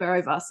average per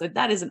over. So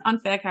that is an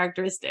unfair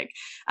characteristic.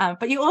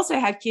 But you also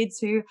have kids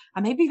who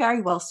are maybe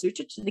very well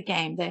suited to the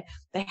game.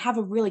 They have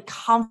a really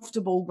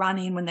comfortable run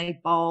in when they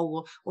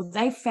bowl, or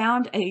they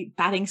found a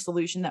batting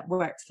solution that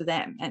works for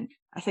them. And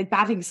I say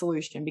batting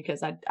solution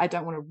because I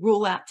don't want to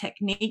rule out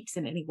techniques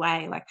in any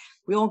way. Like,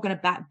 we're all going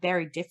to bat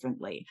very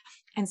differently.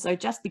 And so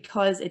just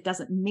because it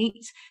doesn't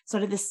meet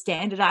sort of the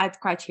standardized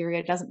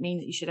criteria doesn't mean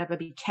that you should ever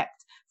be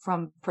kept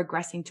from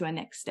progressing to a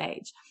next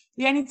stage.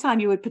 The only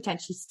time you would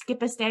potentially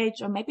skip a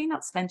stage, or maybe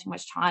not spend too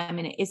much time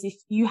in it, is if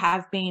you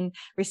have been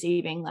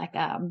receiving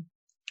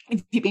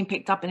if you've been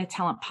picked up in a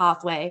talent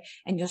pathway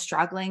and you're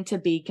struggling to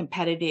be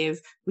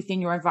competitive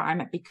within your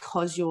environment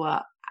because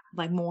you're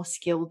more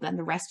skilled than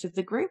the rest of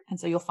the group. And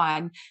so you'll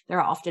find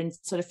there are often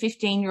sort of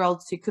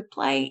 15-year-olds who could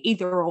play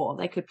either or.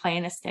 They could play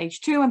in a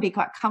stage 2 and be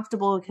quite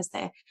comfortable because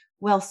they're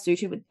well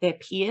suited with their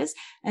peers.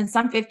 And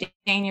some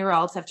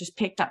 15-year-olds have just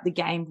picked up the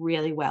game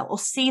really well, or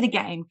see the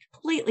game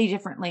completely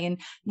differently,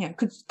 and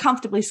could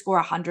comfortably score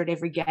 100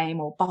 every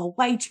game, or bowl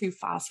way too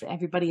fast for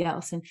everybody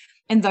else. And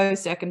in those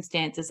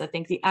circumstances, I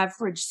think the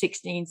average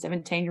 16,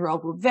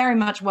 17-year-old will very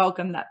much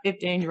welcome that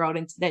 15-year-old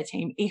into their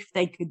team if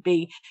they could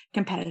be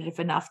competitive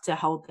enough to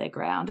hold their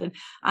ground. And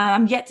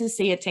I'm yet to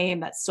see a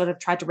team that's sort of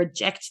tried to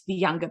reject the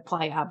younger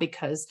player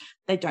because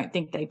they don't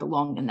think they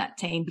belong in that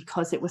team,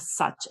 because it was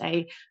such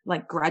a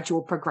gradual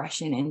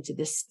progression into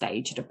this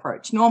staged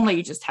approach. Normally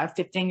you just have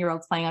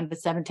 15-year-olds playing under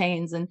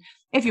 17s, and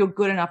if you're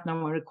good enough, no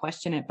one would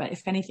question it. But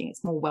if anything,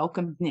 it's more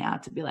welcomed now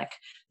to be like,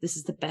 this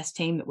is the best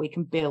team that we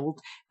can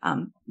build.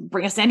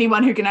 Bring us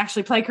anyone who can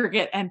actually play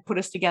cricket and put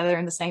us together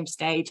in the same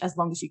stage as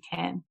long as you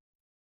can.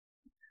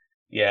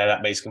 Yeah,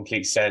 that makes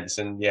complete sense.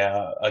 And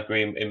yeah, I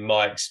agree. In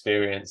my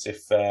experience,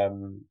 if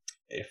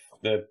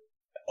the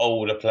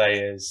older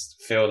players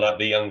feel like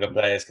the younger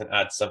players can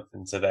add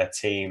something to their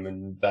team,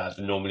 and that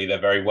normally they're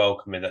very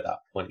welcoming at that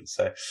point.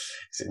 So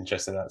it's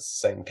interesting that's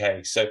the same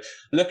case. So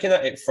looking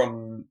at it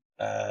from,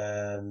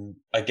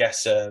 I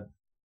guess,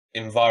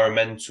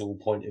 environmental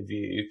point of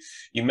view,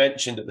 you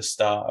mentioned at the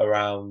start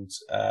around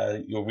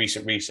your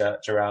recent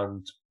research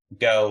around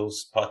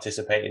girls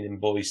participating in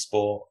boys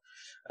sport,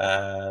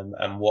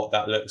 and what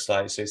that looks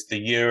like. So it's the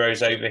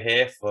Euros over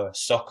here for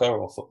soccer,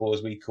 or football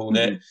as we call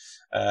it.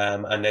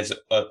 And there's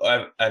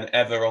an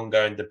ever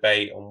ongoing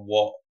debate on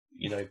what,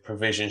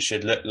 provision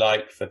should look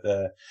like for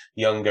the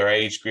younger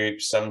age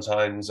groups.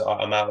 Sometimes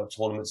I'm out of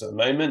tournaments at the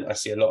moment. I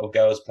see a lot of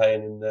girls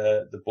playing in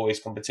the boys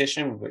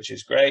competition, which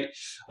is great.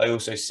 I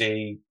also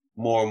see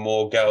more and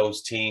more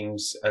girls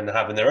teams and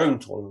having their own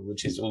tournament,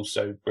 which is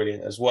also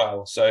brilliant as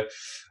well. So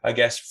I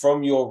guess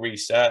from your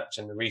research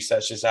and the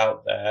researchers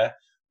out there,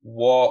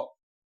 what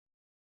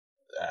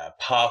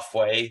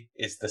pathway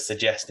is the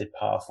suggested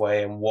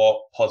pathway, and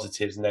what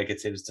positives,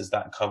 negatives does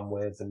that come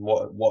with, and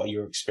what are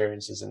your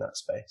experiences in that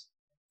space?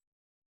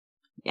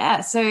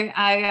 Yeah, so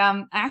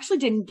I actually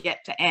didn't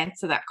get to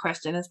answer that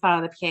question as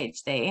part of the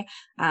PhD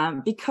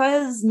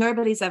because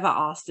nobody's ever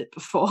asked it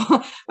before,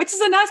 which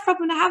is a nice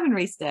problem to have in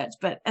research.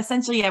 But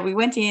essentially, yeah, we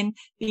went in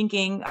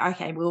thinking,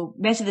 okay, we'll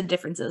measure the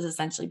differences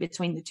essentially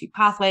between the two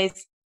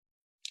pathways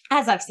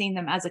as I've seen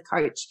them as a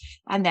coach,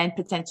 and then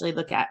potentially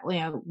look at,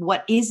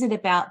 what is it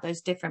about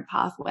those different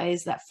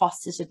pathways that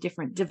fosters a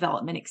different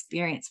development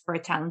experience for a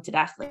talented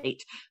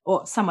athlete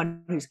or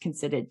someone who's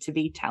considered to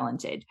be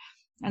talented.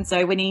 And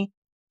so when he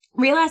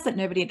realized that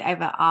nobody had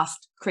ever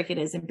asked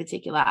cricketers in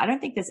particular, I don't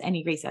think there's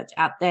any research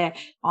out there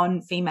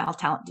on female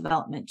talent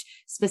development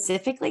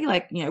specifically,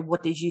 like,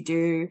 what did you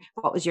do?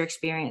 What was your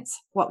experience?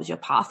 What was your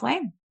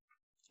pathway?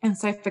 And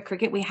so for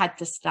cricket, we had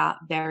to start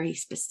very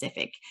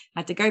specific. I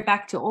had to go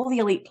back to all the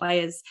elite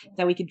players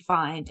that we could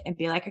find and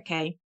be like,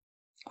 okay,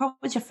 what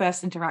was your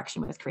first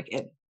interaction with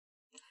cricket?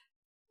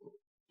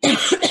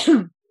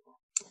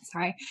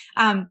 Sorry.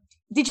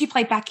 Did you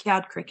play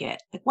backyard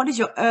cricket? Like, what is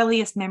your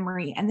earliest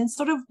memory? And then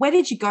sort of, where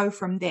did you go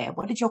from there?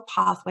 What did your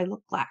pathway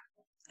look like?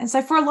 And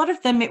so for a lot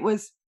of them, it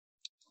was,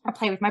 I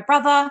played with my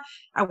brother.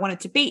 I wanted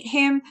to beat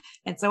him.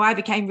 And so I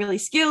became really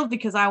skilled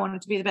because I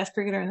wanted to be the best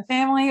cricketer in the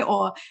family,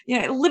 or,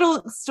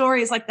 little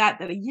stories like that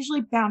are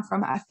usually bound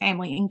from a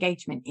family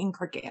engagement in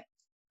cricket,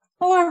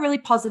 or a really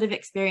positive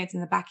experience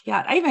in the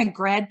backyard. I even had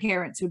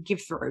grandparents who would give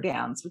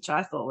throwdowns, which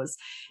I thought was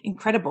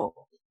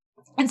incredible.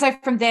 And so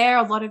from there,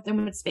 a lot of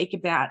them would speak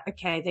about,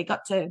 okay, they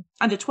got to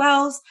under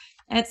 12s,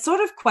 and it's sort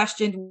of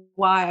questioned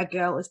why a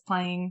girl is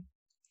playing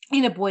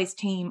in a boys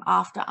team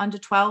after under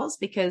 12s,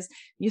 because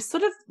you're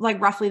sort of like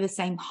roughly the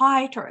same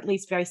height, or at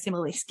least very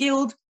similarly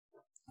skilled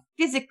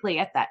physically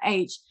at that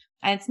age.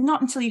 And it's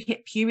not until you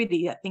hit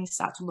puberty that things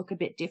start to look a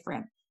bit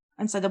different.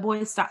 And so the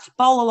boys start to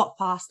bowl a lot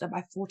faster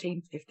by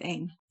 14,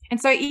 15. And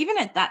so even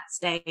at that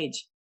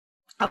stage,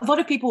 a lot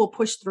of people will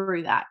push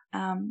through that,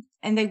 and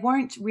they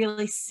won't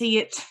really see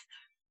it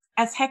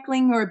as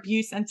heckling or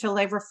abuse until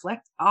they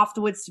reflect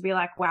afterwards to be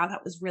like, wow,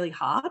 that was really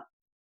hard.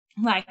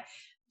 Like,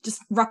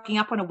 just rocking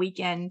up on a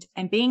weekend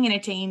and being in a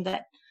team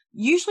that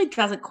usually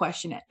doesn't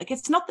question it. Like,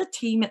 it's not the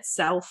team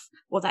itself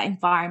or that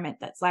environment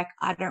that's like,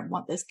 I don't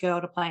want this girl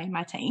to play in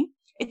my team.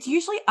 It's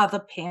usually other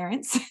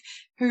parents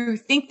who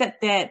think that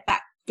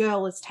that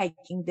girl is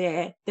taking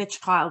their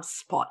child's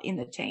spot in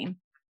the team,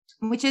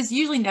 which is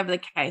usually never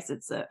the case.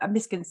 It's a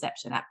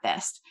misconception at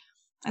best.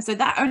 And so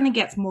that only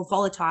gets more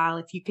volatile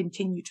if you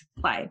continue to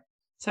play.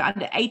 So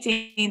under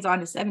 18s or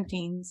under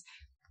 17s,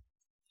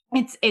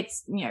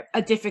 it's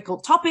a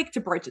difficult topic to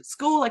broach at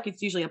school. Like,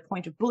 it's usually a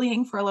point of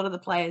bullying for a lot of the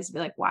players to be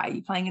like, why are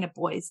you playing in a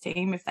boys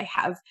team if they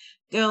have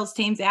girls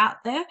teams out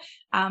there?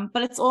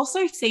 But it's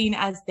also seen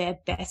as their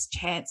best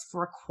chance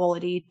for a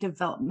quality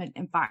development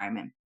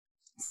environment.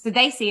 So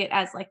they see it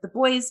as like, the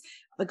boys,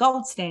 the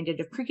gold standard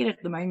of cricket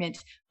at the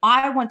moment.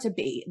 I want to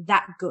be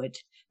that good.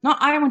 Not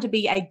I want to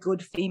be a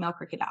good female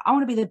cricketer. I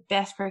want to be the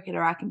best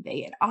cricketer I can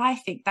be. And I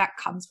think that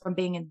comes from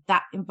being in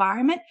that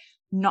environment,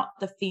 not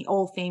the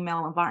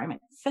all-female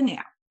environment for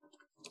now.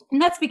 And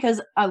that's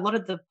because a lot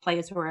of the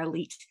players who are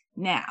elite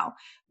now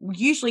were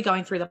usually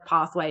going through the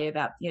pathway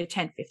about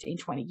 10, 15,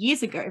 20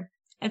 years ago.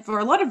 And for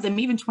a lot of them,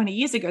 even 20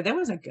 years ago, there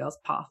was no girls'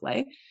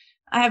 pathway.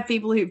 I have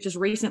people who've just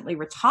recently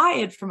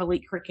retired from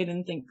elite cricket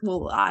and think,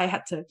 well, I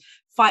had to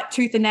fight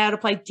tooth and nail to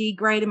play D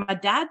grade in my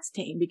dad's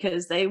team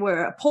because they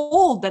were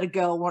appalled that a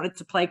girl wanted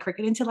to play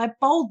cricket until I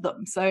bowled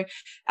them. So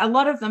a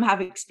lot of them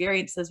have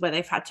experiences where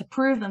they've had to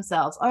prove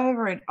themselves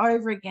over and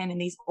over again in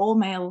these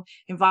all-male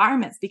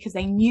environments because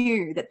they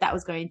knew that that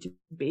was going to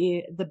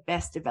be the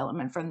best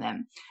development from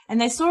them.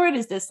 And they saw it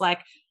as this, like,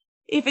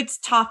 if it's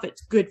tough,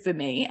 it's good for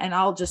me, and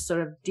I'll just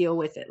sort of deal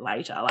with it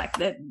later. Like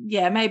that,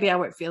 yeah, maybe I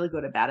won't feel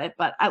good about it,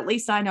 but at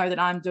least I know that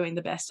I'm doing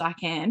the best I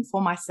can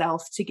for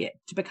myself to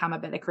become a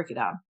better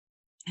cricketer.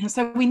 And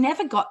so we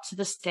never got to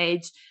the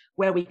stage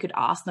where we could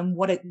ask them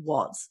what it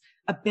was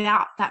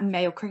about that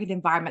male cricket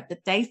environment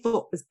that they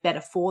thought was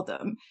better for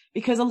them,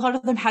 because a lot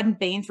of them hadn't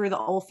been through the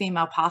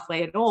all-female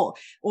pathway at all.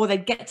 Or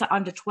they'd get to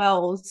under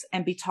 12s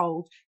and be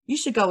told, you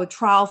should go a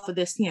trial for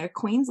this,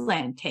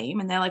 Queensland team.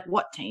 And they're like,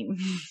 what team?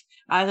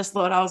 I just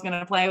thought I was going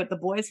to play with the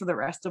boys for the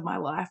rest of my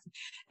life.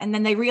 And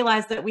then they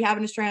realized that we have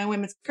an Australian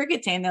women's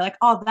cricket team. They're like,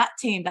 oh, that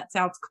team, that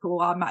sounds cool.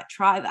 I might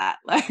try that.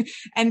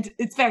 And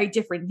it's very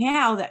different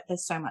now that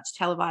there's so much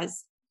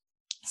televised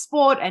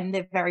sport and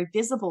they're very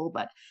visible.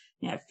 But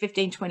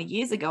 15, 20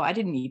 years ago, I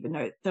didn't even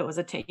know there was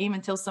a team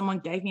until someone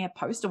gave me a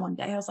poster one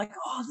day. I was like,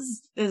 oh,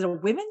 there's a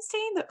women's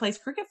team that plays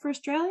cricket for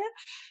Australia.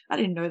 I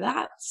didn't know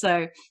that.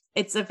 So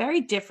it's a very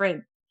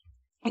different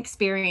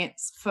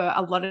experience for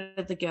a lot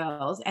of the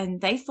girls, and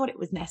they thought it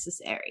was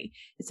necessary.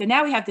 And so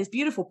now we have this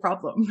beautiful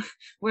problem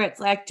where it's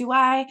like, do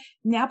I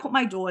now put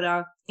my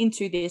daughter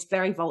into this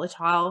very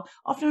volatile,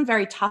 often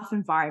very tough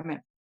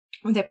environment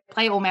when they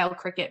play all male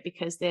cricket,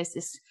 because there's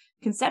this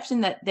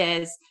conception that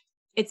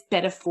it's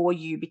better for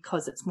you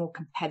because it's more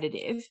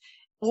competitive?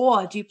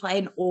 Or do you play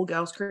an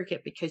all-girls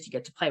cricket because you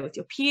get to play with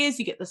your peers,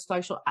 you get the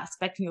social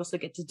aspect, and you also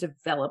get to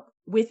develop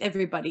with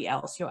everybody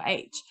else your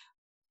age?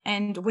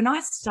 And when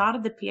I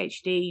started the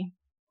PhD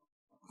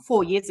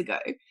 4 years ago,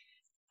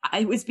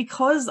 it was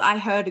because I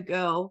heard a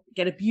girl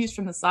get abused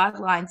from the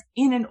sidelines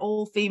in an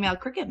all-female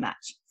cricket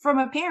match from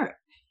a parent,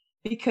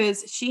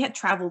 because she had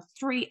traveled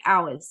 3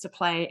 hours to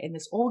play in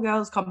this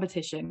all-girls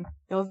competition.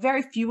 There were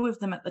very few of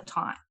them at the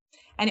time.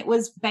 And it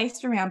was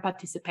based around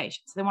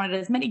participation. So they wanted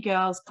as many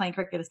girls playing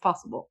cricket as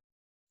possible.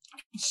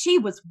 She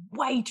was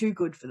way too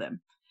good for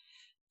them.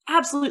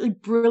 Absolutely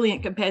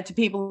brilliant compared to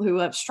people who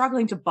are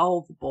struggling to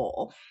bowl the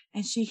ball.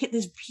 And she hit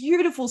this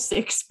beautiful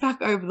six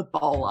back over the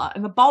bowler.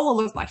 And the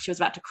bowler looked like she was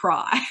about to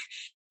cry.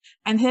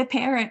 And her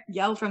parent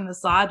yelled from the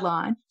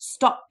sideline,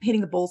 stop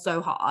hitting the ball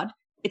so hard.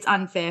 It's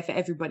unfair for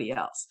everybody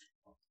else.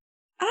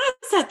 And I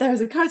sat there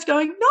as a coach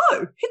going,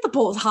 no, hit the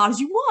ball as hard as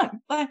you want.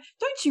 Like,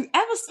 don't you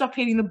ever stop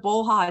hitting the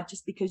ball hard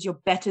just because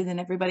you're better than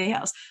everybody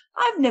else.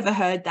 I've never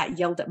heard that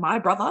yelled at my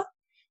brother,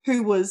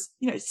 who was,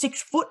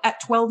 6 foot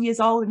at 12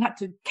 years old and had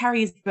to carry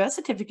his birth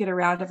certificate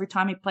around every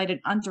time he played an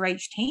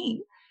underage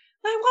team.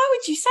 Like, why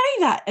would you say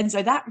that? And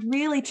so that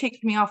really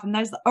ticked me off. And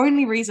that's the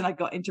only reason I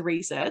got into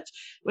research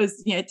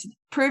was, to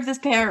prove this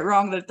parent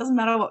wrong, that it doesn't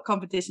matter what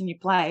competition you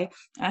play.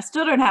 And I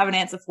still don't have an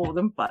answer for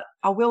them, but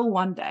I will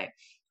one day.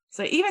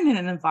 So even in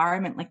an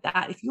environment like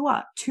that, if you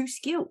are too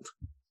skilled,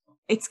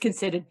 it's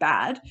considered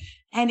bad.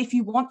 And if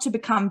you want to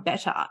become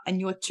better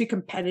and you're too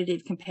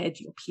competitive compared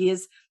to your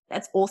peers,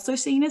 that's also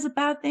seen as a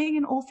bad thing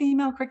in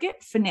all-female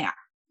cricket for now,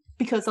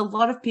 because a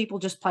lot of people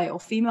just play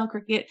all-female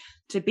cricket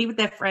to be with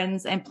their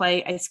friends and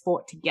play a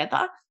sport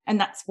together, and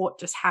that sport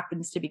just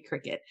happens to be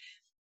cricket.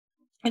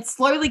 It's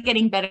slowly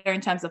getting better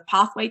in terms of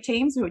pathway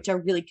teams, which are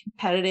really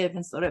competitive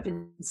and sort of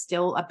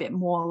instill a bit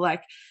more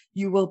like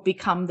you will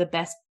become the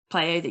best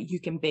player that you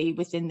can be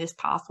within this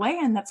pathway,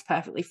 and that's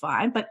perfectly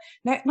fine. But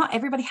no, not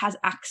everybody has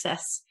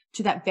access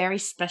to that very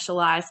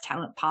specialized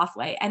talent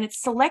pathway, and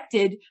it's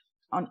selected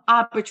on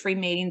arbitrary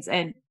means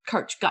and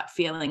coach gut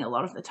feeling a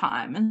lot of the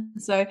time.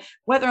 And so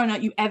whether or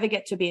not you ever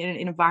get to be in an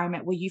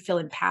environment where you feel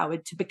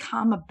empowered to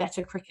become a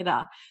better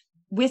cricketer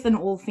with an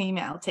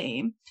all-female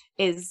team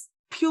is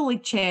purely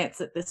chance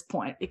at this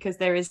point, because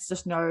there is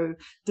just no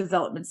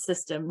development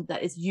system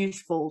that is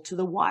useful to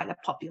the wider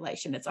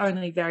population. It's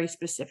only very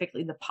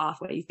specifically the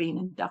pathway you've been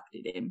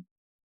inducted in.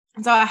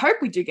 And so I hope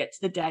we do get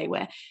to the day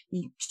where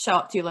you show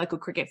up to your local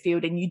cricket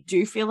field and you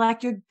do feel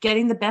like you're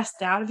getting the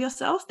best out of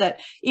yourself, that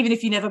even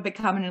if you never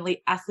become an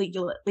elite athlete,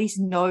 you'll at least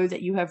know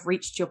that you have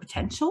reached your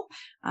potential.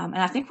 And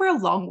I think we're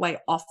a long way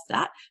off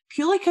that,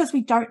 purely because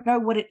we don't know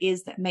what it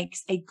is that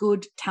makes a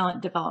good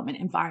talent development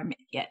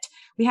environment yet.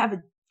 We have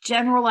a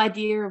general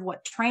idea of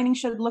what training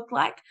should look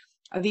like.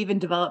 I've even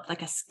developed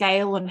like a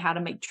scale on how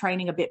to make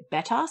training a bit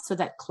better so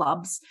that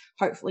clubs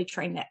hopefully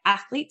train their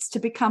athletes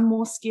to become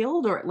more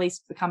skilled, or at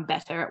least become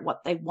better at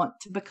what they want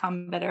to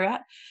become better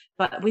at.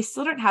 But we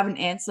still don't have an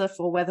answer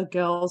for whether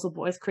girls or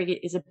boys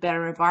cricket is a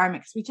better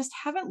environment, because we just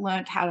haven't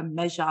learned how to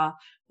measure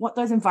what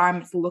those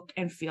environments look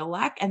and feel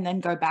like, and then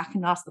go back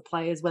and ask the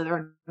players whether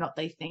or not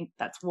they think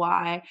that's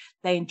why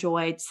they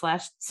enjoyed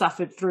 /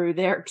 suffered through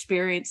their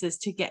experiences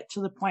to get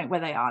to the point where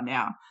they are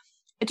now.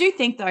 I do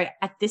think, though,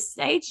 at this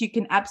stage, you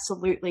can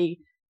absolutely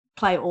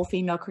play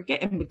all-female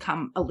cricket and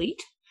become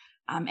elite.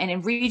 And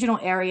in regional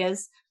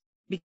areas,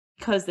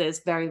 because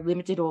there's very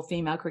limited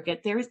all-female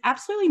cricket, there is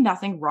absolutely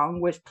nothing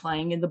wrong with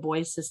playing in the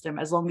boys' system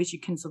as long as you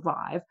can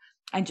survive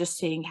and just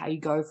seeing how you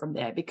go from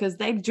there, because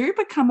they do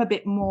become a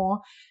bit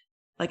more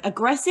like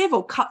aggressive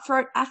or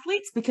cutthroat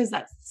athletes, because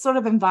that's sort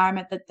of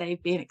environment that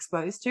they've been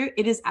exposed to.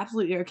 It is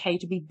absolutely okay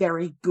to be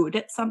very good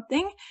at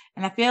something.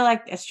 And I feel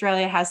like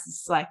Australia has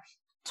this like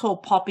tall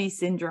poppy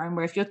syndrome,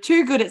 where if you're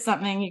too good at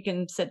something, you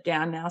can sit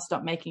down now,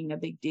 stop making a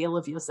big deal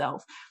of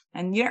yourself.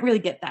 And you don't really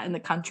get that in the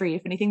country.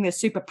 If anything, they're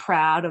super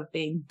proud of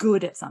being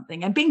good at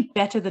something and being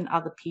better than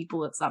other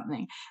people at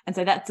something. And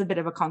so that's a bit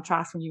of a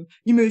contrast when you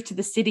move to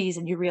the cities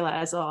and you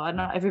realize, oh,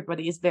 not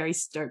everybody is very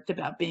stoked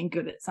about being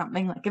good at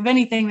something. Like, if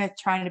anything, they're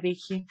trying to be,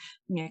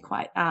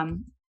 quite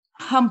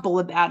humble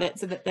about it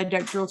so that they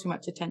don't draw too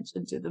much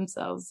attention to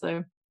themselves.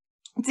 So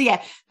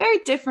yeah, very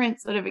different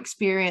sort of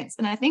experience.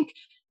 And I think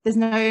there's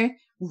no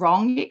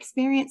wrong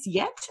experience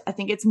yet. I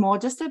think it's more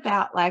just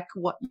about like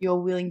what you're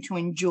willing to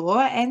endure,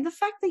 and the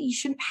fact that you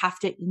shouldn't have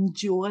to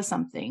endure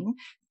something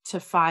to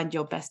find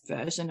your best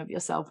version of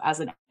yourself as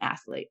an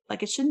athlete.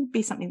 Like, it shouldn't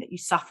be something that you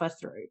suffer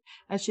through.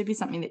 It should be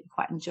something that you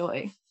quite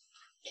enjoy.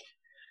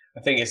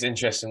 I think it's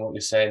interesting what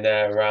you're saying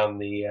there around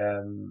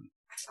the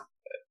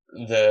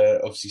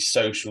obviously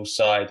social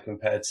side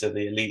compared to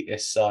the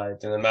elitist side.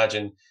 And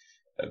imagine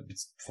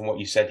from what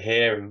you said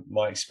here and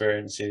my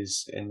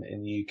experiences in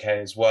the UK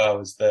as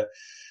well, is that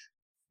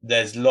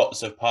there's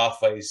lots of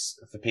pathways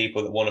for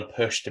people that want to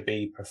push to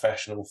be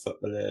professional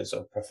footballers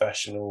or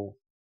professional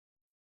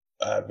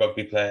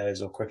rugby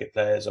players or cricket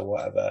players or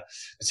whatever,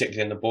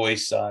 particularly on the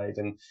boys' side.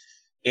 And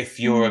if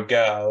you're a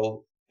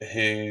girl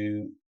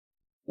who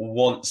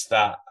wants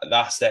that,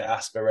 that's their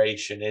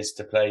aspiration, is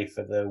to play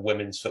for the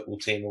women's football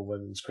team or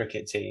women's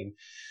cricket team,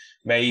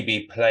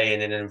 maybe play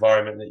in an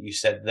environment that you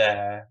said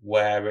there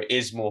where it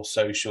is more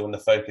social and the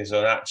focus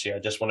on actually I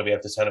just want to be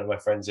able to turn up with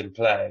my friends and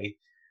play,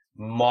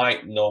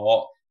 might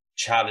not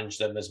challenge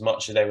them as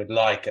much as they would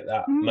like at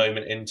that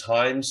moment in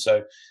time.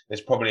 So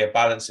there's probably a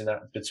balance in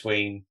that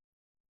between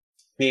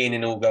being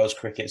in all girls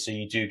cricket, so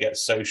you do get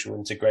social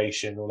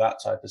integration, all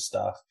that type of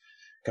stuff,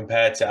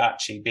 compared to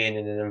actually being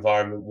in an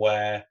environment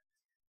where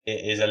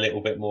it is a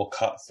little bit more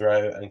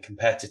cutthroat and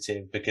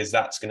competitive, because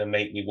that's going to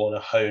make me want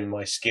to hone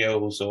my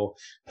skills or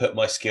put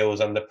my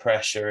skills under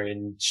pressure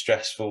in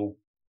stressful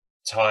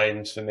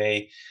times for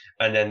me.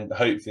 And then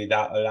hopefully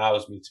that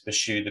allows me to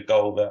pursue the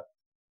goal that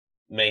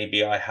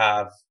maybe I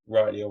have,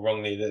 rightly or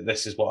wrongly, that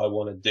this is what I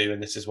want to do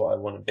and this is what I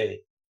want to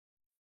be.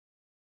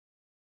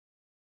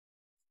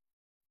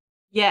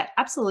 Yeah,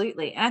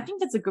 absolutely. And I think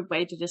that's a good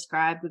way to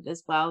describe it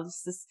as well.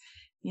 It's this,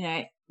 you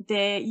know,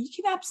 there you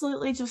can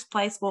absolutely just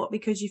play sport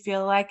because you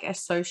feel like a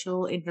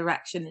social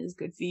interaction is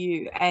good for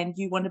you and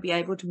you want to be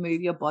able to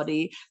move your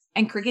body,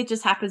 and cricket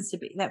just happens to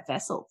be that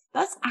vessel.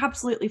 That's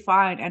absolutely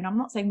fine. And I'm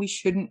not saying we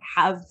shouldn't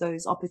have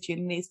those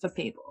opportunities for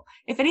people.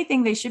 If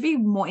anything, they should be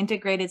more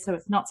integrated, so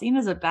it's not seen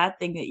as a bad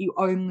thing that you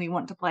only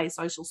want to play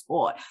social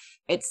sport.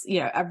 It's,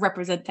 you know, a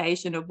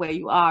representation of where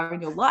you are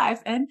in your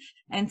life, and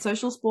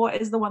social sport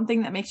is the one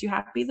thing that makes you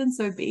happy, then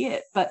so be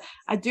it. But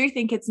I do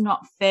think it's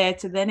not fair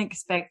to then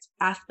expect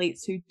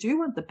athletes who do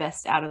want the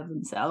best out of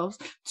themselves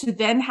to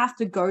then have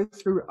to go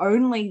through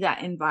only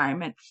that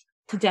environment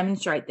to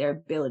demonstrate their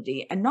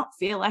ability and not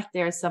feel like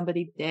there is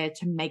somebody there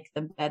to make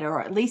them better,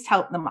 or at least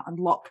help them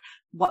unlock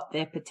what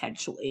their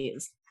potential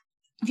is.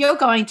 If you're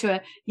going to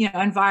a, you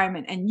know,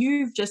 environment and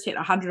you've just hit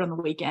 100 on the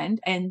weekend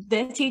and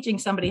they're teaching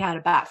somebody how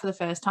to bat for the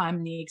first time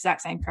in the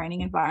exact same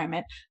training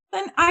environment,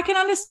 then I can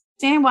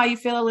understand why you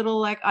feel a little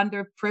like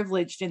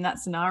underprivileged in that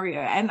scenario.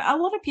 And a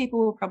lot of people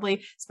will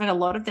probably spend a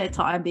lot of their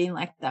time being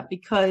like that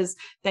because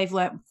they've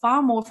learned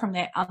far more from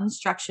their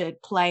unstructured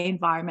play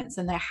environments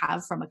than they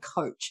have from a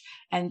coach.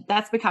 And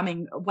that's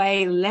becoming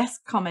way less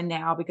common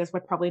now because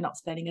we're probably not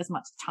spending as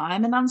much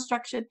time in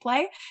unstructured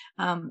play.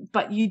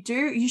 But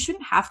you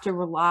shouldn't have to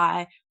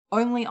rely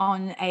only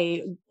on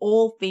a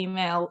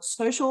all-female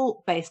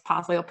social-based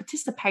pathway or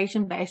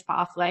participation-based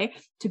pathway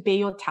to be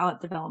your talent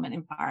development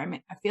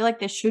environment. I feel like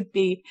there should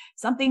be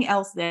something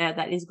else there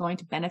that is going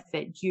to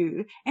benefit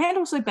you and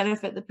also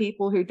benefit the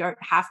people who don't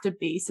have to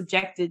be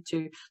subjected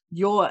to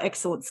your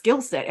excellent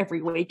skill set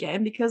every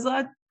weekend, because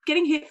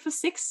getting hit for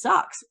six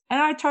sucks.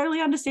 And I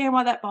totally understand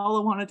why that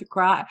bowler wanted to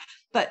cry.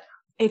 But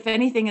if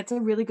anything, it's a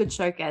really good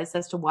showcase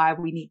as to why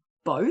we need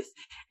both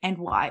and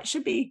why it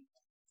should be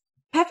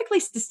perfectly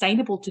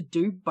sustainable to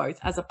do both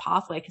as a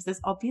pathway, because there's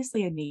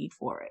obviously a need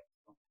for it.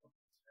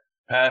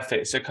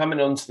 Perfect. So coming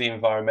on to the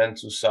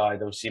environmental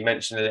side, obviously you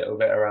mentioned a little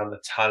bit around the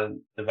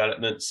talent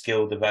development,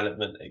 skill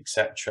development,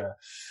 etc.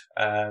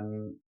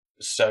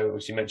 So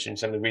obviously you mentioned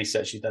some of the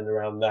research you've done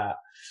around that.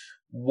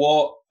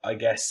 What, I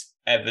guess,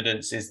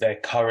 evidence is there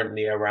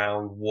currently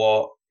around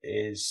what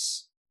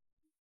is,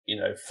 you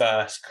know,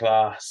 first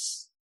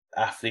class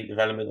athlete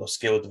development or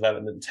skill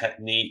development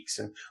techniques,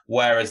 and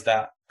where has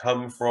that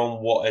come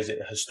from? What has it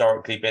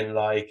historically been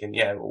like? And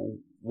yeah,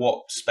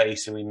 what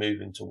space are we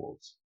moving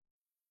towards?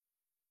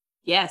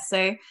 Yeah,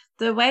 so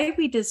the way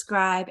we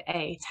describe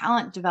a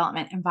talent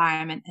development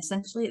environment,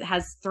 essentially it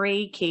has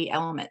three key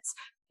elements.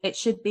 It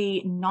should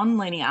be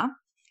non-linear,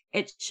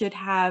 it should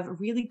have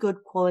really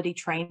good quality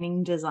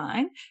training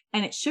design,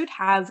 and it should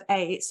have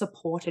a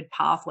supported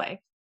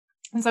pathway.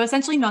 And so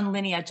essentially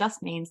non-linear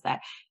just means that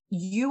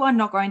you are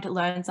not going to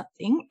learn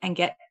something and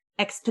get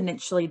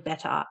exponentially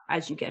better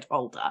as you get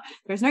older.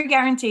 There's no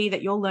guarantee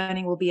that your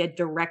learning will be a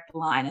direct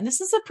line. And this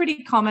is a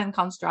pretty common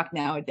construct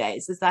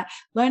nowadays, is that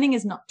learning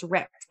is not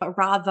direct, but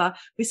rather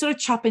we sort of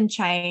chop and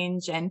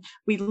change and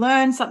we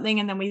learn something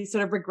and then we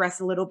sort of regress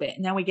a little bit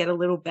and then we get a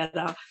little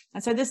better.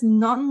 And so this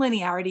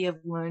non-linearity of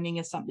learning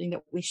is something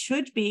that we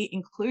should be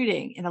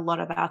including in a lot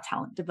of our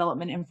talent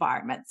development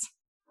environments.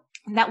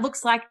 And that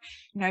looks like,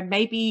 you know,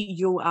 maybe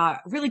you are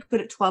really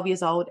good at 12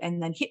 years old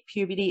and then hit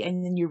puberty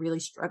and then you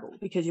really struggle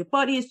because your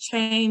body has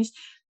changed.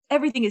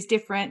 Everything is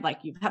different. Like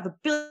you have a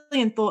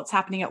billion thoughts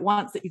happening at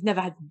once that you've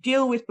never had to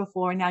deal with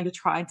before. And now you're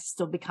trying to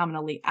still become an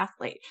elite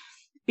athlete.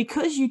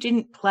 because you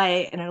didn't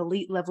play at an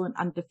elite level in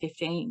under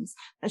 15s,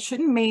 that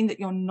shouldn't mean that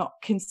you're not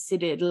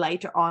considered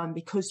later on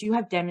because you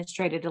have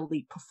demonstrated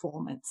elite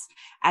performance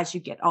as you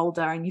get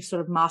older and you've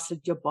sort of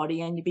mastered your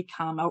body and you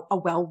become a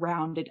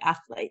well-rounded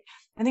athlete.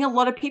 I think a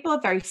lot of people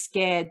are very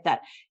scared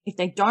that if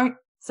they don't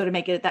sort of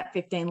make it at that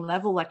 15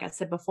 level, like I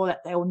said before,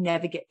 that they will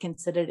never get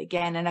considered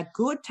again. And a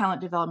good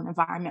talent development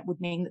environment would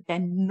mean that they're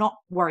not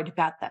worried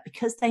about that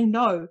because they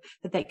know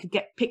that they could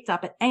get picked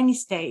up at any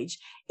stage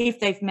if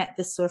they've met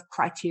this sort of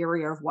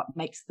criteria of what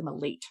makes them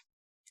elite.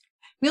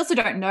 We also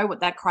don't know what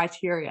that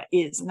criteria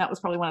is. And that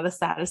was probably one of the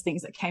saddest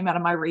things that came out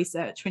of my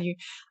research when you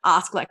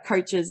ask like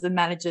coaches and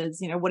managers,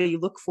 what do you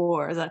look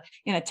for as a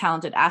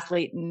talented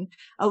athlete? And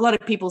a lot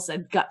of people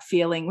said gut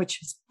feeling,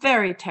 which is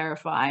very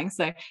terrifying.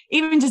 So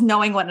even just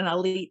knowing what an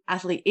elite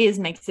athlete is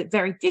makes it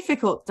very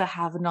difficult to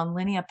have a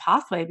nonlinear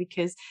pathway,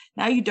 because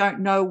now you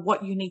don't know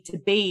what you need to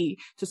be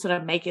to sort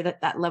of make it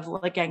at that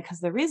level again, because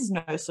there is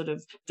no sort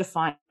of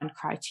defined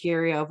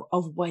criteria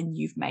of when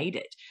you've made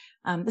it.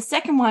 The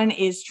second one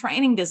is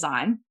training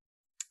design.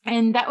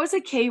 And that was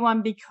a key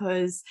one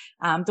because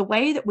the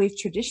way that we've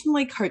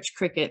traditionally coached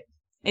cricket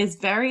is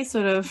very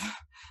sort of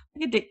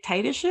like a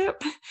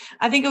dictatorship.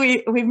 I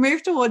think we've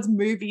moved towards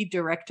movie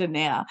director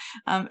now.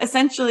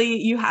 Essentially,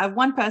 you have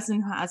one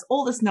person who has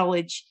all this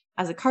knowledge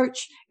as a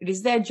coach. It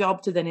is their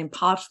job to then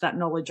impart that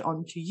knowledge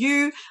onto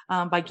you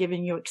by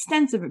giving you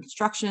extensive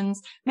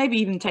instructions, maybe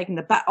even taking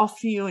the bat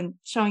off you and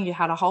showing you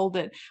how to hold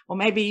it, or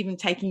maybe even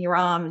taking your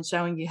arm and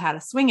showing you how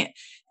to swing it.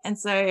 And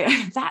so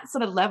that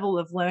sort of level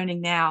of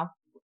learning now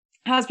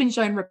has been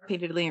shown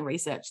repeatedly in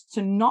research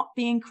to not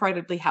be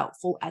incredibly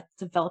helpful at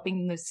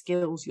developing the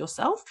skills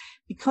yourself,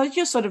 because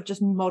you're sort of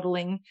just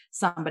modeling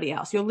somebody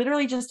else. You're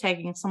literally just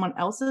taking someone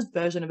else's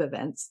version of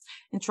events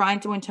and trying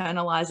to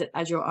internalize it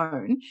as your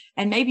own.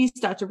 And maybe you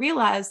start to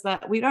realize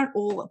that we don't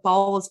all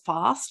bowl as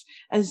fast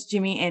as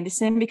Jimmy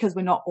Anderson because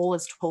we're not all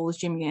as tall as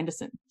Jimmy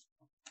Anderson.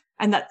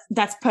 And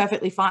that's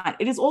perfectly fine.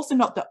 It is also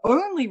not the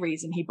only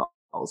reason he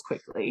bowls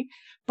quickly,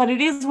 but it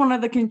is one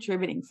of the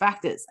contributing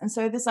factors. And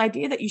so this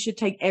idea that you should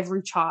take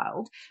every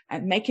child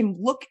and make him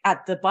look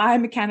at the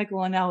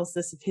biomechanical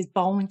analysis of his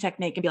bowling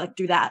technique and be like,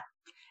 do that.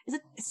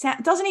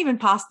 It doesn't even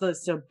pass the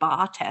sort of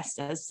bar test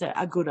as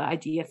a good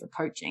idea for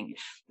coaching.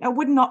 It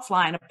would not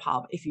fly in a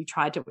pub if you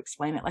tried to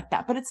explain it like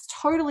that, but it's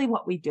totally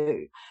what we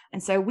do.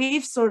 And so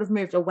we've sort of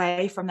moved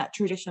away from that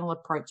traditional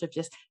approach of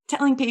just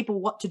telling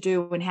people what to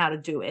do and how to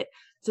do it,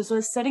 to sort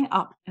of setting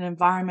up an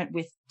environment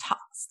with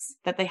tasks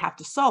that they have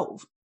to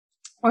solve,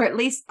 or at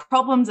least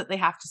problems that they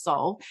have to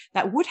solve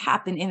that would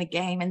happen in a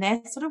game, and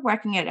they're sort of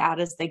working it out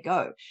as they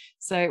go.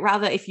 So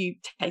rather, if you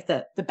take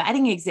the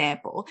batting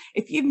example,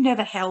 if you've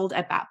never held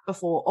a bat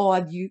before,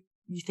 or you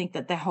think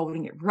that they're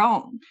holding it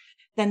wrong,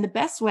 then the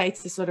best way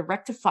to sort of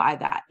rectify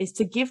that is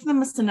to give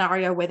them a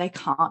scenario where they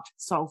can't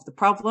solve the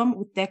problem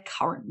with their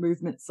current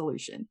movement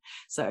solution.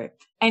 So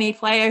any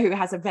player who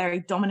has a very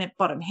dominant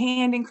bottom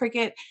hand in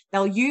cricket,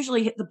 they'll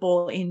usually hit the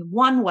ball in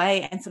one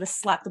way and sort of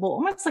slap the ball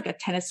almost like a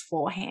tennis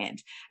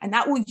forehand. And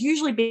that will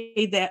usually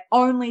be their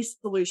only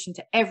solution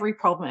to every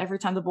problem. Every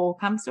time the ball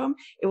comes to them,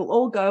 it will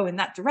all go in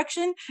that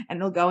direction and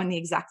it'll go in the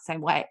exact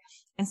same way.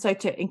 And so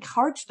to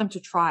encourage them to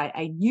try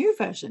a new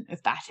version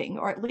of batting,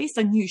 or at least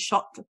a new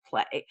shot to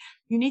play,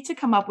 you need to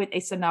come up with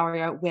a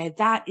scenario where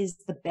that is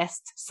the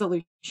best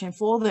solution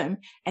for them.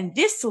 And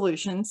this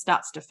solution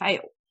starts to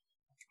fail.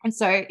 And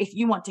so if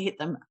you want to hit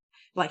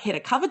a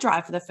cover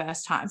drive for the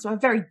first time, so a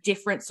very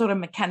different sort of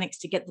mechanics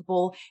to get the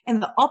ball in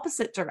the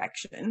opposite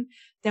direction,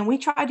 then we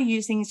try to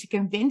use things to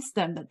convince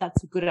them that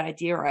that's a good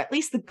idea, or at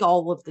least the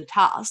goal of the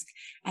task.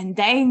 And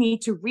they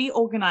need to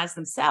reorganize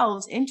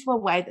themselves into a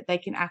way that they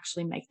can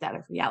actually make that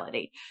a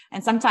reality.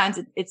 And sometimes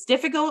it's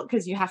difficult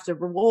because you have to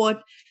reward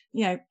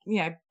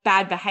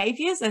bad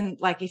behaviors. And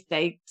like if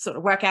they sort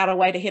of work out a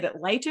way to hit it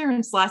later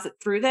and slice it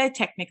through there,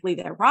 technically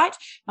they're right.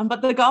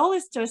 But the goal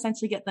is to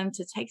essentially get them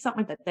to take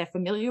something that they're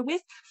familiar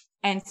with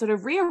and sort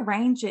of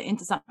rearrange it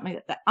into something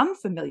that they're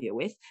unfamiliar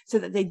with, so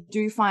that they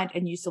do find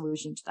a new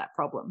solution to that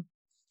problem.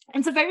 And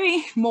it's a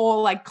very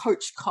more like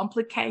coach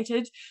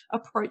complicated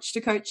approach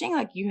to coaching.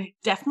 Like you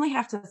definitely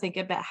have to think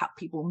about how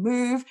people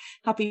move,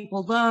 how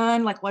people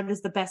learn, like what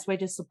is the best way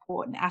to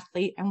support an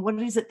athlete, and what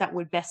is it that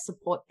would best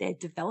support their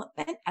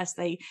development as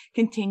they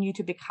continue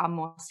to become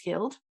more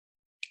skilled.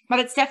 But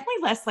it's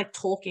definitely less like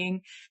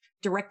talking,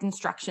 direct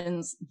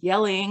instructions,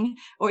 yelling,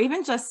 or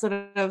even just sort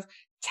of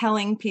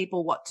telling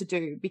people what to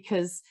do,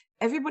 because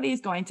everybody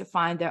is going to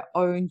find their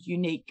own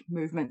unique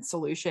movement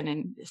solution.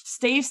 And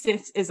Steve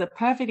Smith is a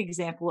perfect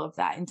example of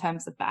that in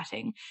terms of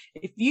batting.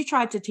 If you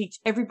tried to teach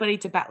everybody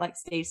to bat like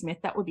Steve Smith,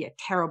 that would be a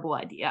terrible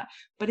idea.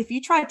 But if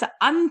you tried to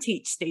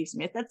unteach Steve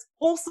Smith, that's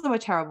also a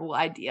terrible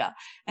idea.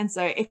 And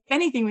so if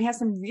anything, we have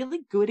some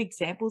really good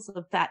examples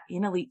of that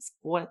in elite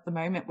sport at the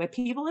moment, where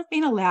people have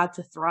been allowed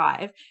to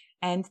thrive.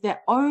 And their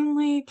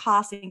only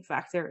passing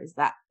factor is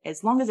that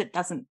as long as it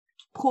doesn't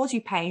cause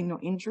you pain or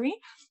injury,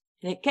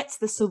 and it gets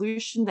the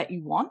solution that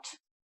you want,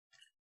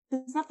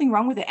 there's nothing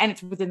wrong with it. And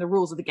it's within the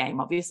rules of the game.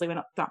 Obviously, we're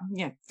not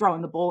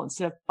throwing the ball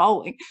instead of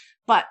bowling.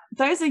 But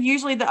those are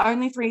usually the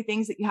only 3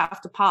 things that you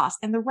have to pass.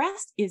 And the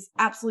rest is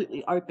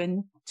absolutely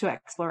open to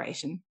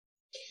exploration.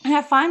 And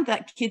I find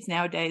that kids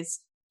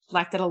nowadays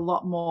like that a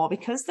lot more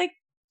because they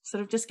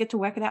sort of just get to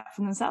work it out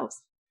for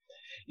themselves.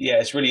 Yeah,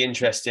 it's really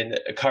interesting.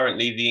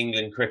 Currently, the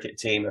England cricket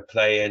team are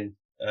playing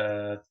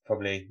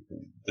probably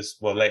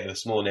later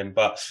this morning,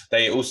 but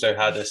they also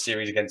had a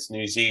series against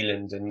New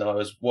Zealand, and I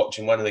was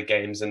watching one of the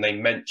games, and they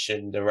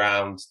mentioned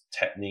around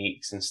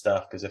techniques and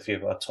stuff because a few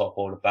of our top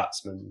order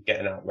batsmen are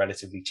getting out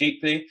relatively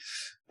cheaply,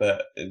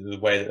 but the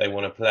way that they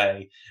want to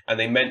play, and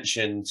they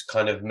mentioned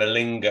kind of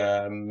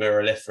Malinga and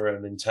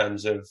Muraliferum in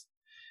terms of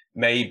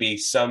maybe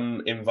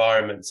some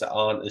environments that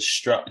aren't as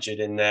structured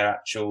in their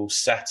actual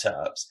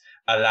setups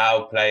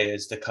allow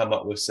players to come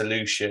up with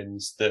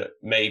solutions that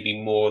maybe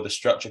more of the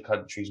structured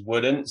countries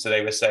wouldn't. So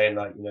they were saying,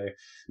 like,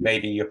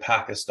 maybe your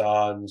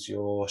Pakistans,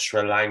 your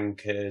Sri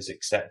Lankas,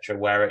 etc.,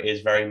 where it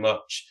is very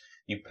much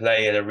you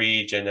play in a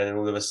region and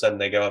all of a sudden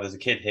they go, oh, there's a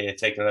kid here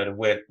taking a load of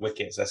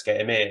wickets, let's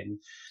get him in.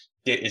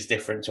 It is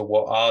different to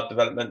what our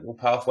developmental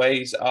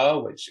pathways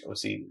are, which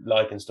obviously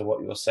likens to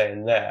what you're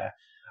saying there.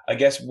 I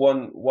guess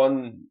one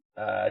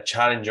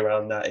challenge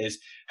around that is,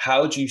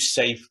 how do you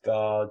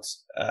safeguard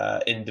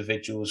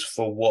individuals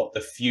for what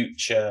the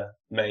future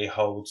may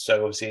hold?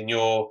 So obviously in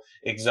your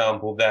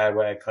example there,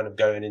 where kind of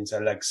going into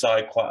leg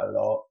side quite a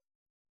lot,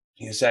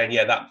 you're saying,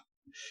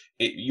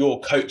 your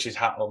coach's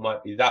hat on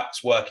might be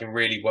that's working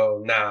really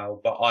well now,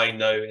 but I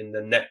know in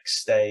the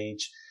next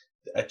stage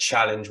a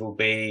challenge will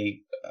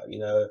be,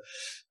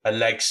 a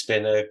leg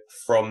spinner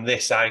from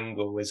this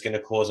angle is going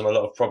to cause them a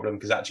lot of problem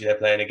because actually they're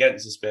playing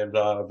against the spin,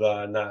 blah, blah,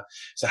 blah, and that.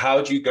 So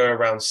how do you go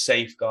around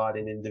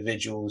safeguarding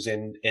individuals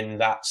in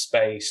that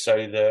space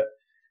so that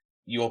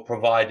you're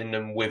providing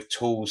them with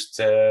tools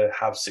to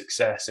have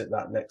success at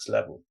that next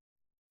level?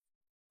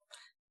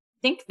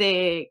 I think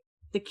the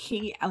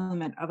key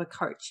element of a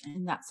coach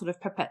in that sort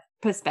of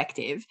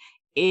perspective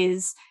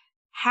is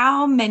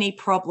how many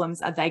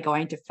problems are they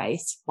going to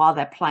face while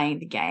they're playing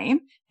the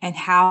game, and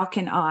how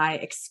can I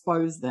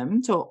expose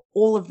them to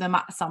all of them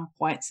at some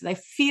point so they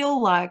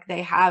feel like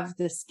they have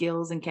the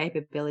skills and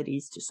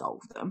capabilities to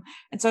solve them.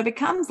 And so it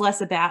becomes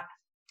less about,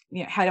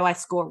 how do I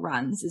score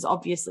runs is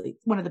obviously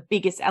one of the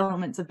biggest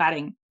elements of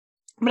batting.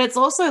 But it's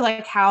also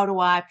like, how do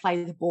I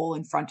play the ball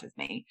in front of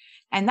me?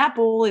 And that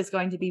ball is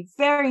going to be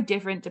very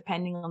different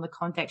depending on the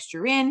context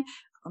you're in,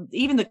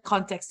 even the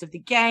context of the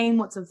game,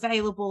 what's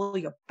available,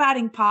 your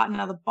batting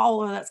partner, the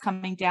bowler that's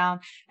coming down.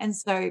 And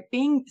so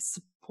being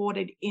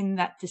supported in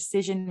that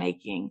decision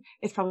making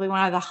is probably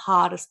one of the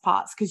hardest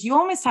parts, because you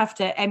almost have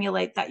to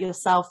emulate that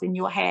yourself in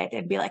your head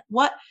and be like,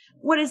 what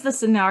is the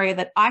scenario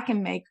that I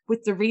can make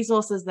with the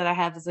resources that I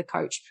have as a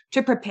coach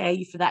to prepare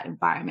you for that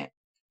environment?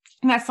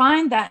 And I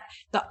find that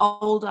the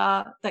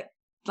older that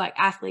like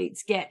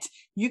athletes get,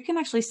 you can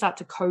actually start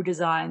to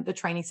co-design the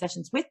training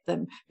sessions with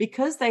them,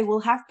 because they will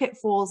have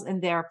pitfalls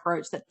in their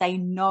approach that they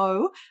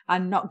know are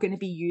not going to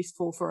be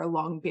useful for a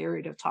long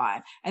period of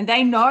time. And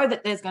they know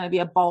that there's going to be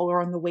a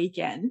bowler on the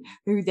weekend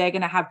who they're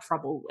going to have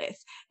trouble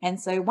with. And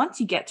so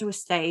once you get to a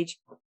stage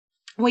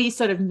where you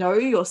sort of know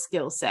your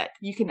skill set,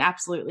 you can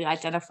absolutely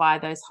identify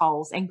those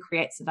holes and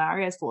create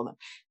scenarios for them.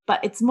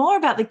 But it's more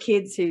about the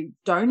kids who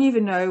don't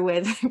even know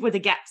where the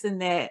gaps in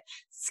their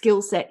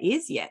skill set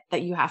is yet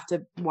that you have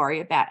to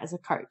worry about as a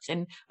coach.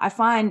 And I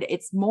find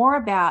it's more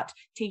about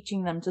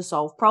teaching them to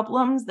solve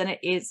problems than it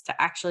is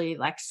to actually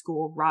like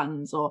score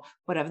runs or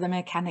whatever the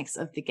mechanics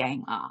of the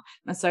game are.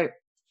 And so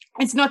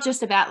it's not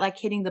just about like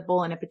hitting the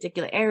ball in a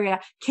particular area.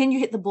 Can you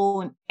hit the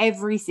ball in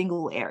every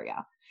single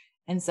area?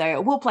 And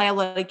so we'll play a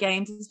lot of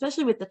games,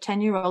 especially with the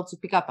 10-year-olds who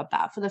pick up a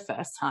bat for the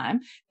first time.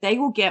 They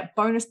will get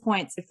bonus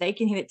points if they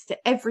can hit it to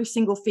every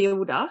single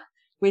fielder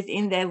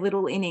within their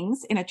little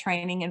innings in a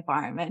training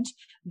environment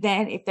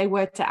than if they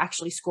were to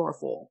actually score a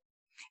 4.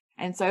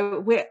 And so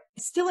we're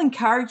still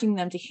encouraging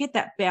them to hit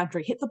that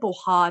boundary, hit the ball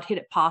hard, hit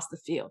it past the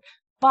field.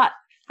 But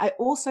I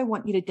also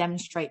want you to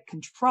demonstrate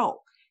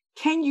control.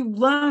 Can you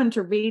learn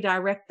to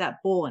redirect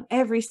that ball in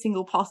every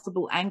single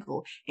possible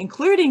angle,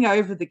 including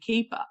over the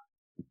keeper?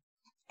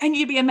 And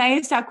you'd be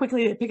amazed how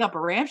quickly they pick up a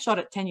ramp shot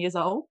at 10 years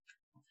old.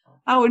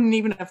 I wouldn't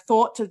even have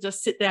thought to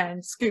just sit there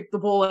and scoop the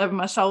ball over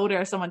my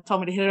shoulder if someone told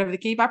me to hit it over the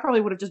keeper. I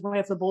probably would have just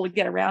waited for the ball to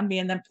get around me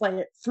and then play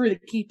it through the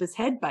keeper's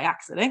head by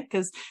accident,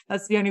 because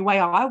that's the only way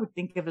I would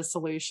think of a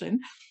solution.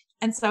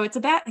 And so it's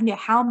about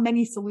how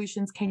many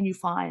solutions can you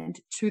find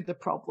to the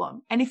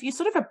problem? And if you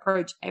sort of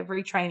approach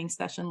every training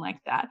session like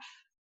that,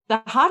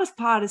 the hardest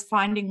part is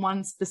finding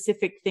one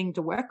specific thing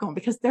to work on,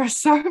 because there are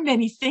so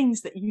many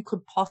things that you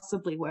could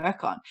possibly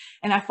work on.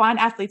 And I find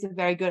athletes are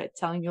very good at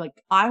telling you,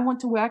 like, I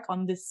want to work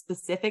on this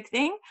specific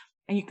thing,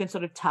 and you can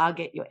sort of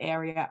target your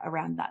area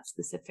around that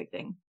specific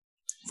thing.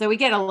 So we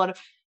get a lot of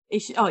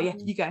issues. Oh yeah,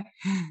 you go.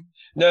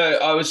 No,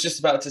 I was just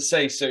about to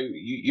say, so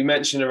you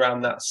mentioned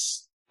around that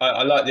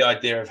I like the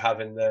idea of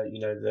having the, you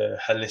know, the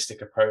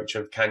holistic approach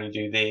of can you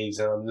do these,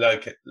 and I'm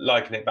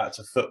liking it back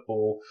to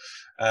football.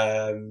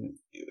 I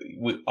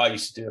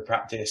used to do a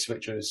practice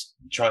which was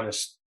trying to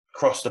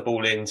cross the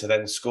ball in to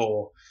then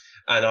score,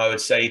 and I would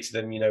say to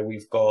them, you know,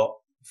 we've got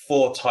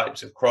 4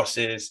 types of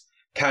crosses.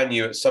 Can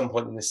you, at some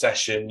point in the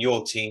session,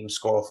 your team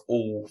score off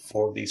all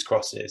 4 of these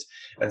crosses?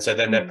 And so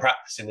then they're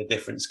practicing the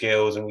different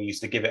skills, and we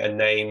used to give it a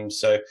name.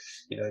 So,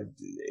 you know,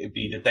 it'd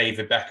be the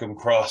David Beckham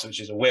cross, which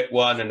is a whip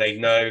one, and they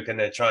know, and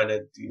they're trying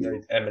to, you know,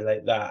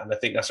 emulate that. And I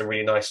think that's a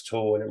really nice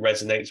tool, and it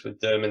resonates with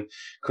them. And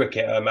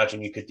cricket, I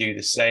imagine you could do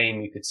the same.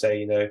 You could say,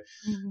 you know,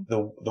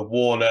 the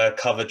Warner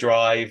cover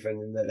drive,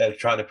 and they're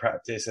trying to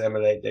practice and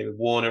emulate David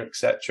Warner,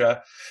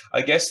 etc.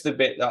 I guess the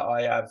bit that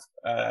I have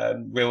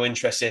real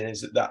interest in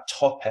is at that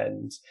top end.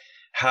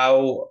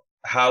 How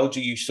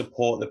do you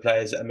support the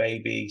players that are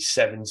maybe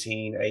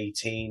 17,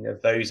 18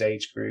 of those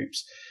age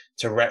groups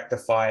to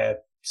rectify a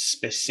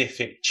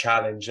specific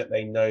challenge that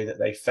they know that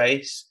they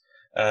face?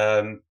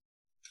 I'm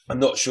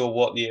not sure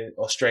what the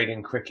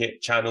Australian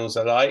cricket channels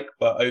are like,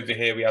 but over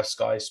here we have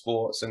Sky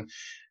Sports,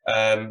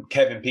 and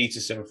Kevin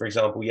Peterson, for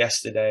example,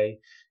 yesterday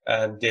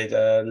did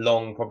a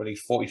long, probably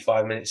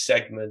 45-minute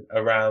segment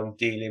around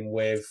dealing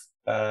with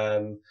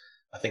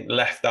I think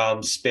left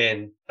arm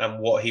spin and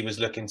what he was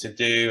looking to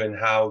do, and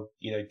how,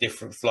 you know,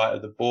 different flight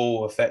of the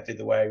ball affected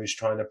the way he was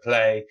trying to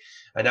play.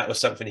 And that was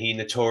something he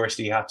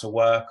notoriously had to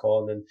work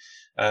on.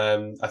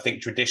 And I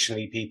think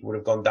traditionally people would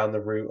have gone down the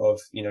route of,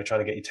 you know,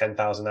 trying to get you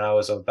 10,000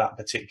 hours of that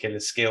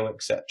particular skill,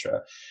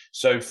 etc.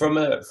 So from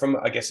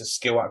I guess a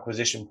skill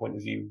acquisition point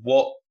of view,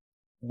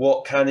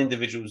 what can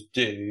individuals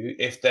do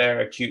if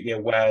they're acutely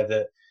aware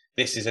that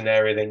this is an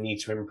area they need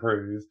to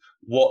improve?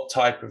 What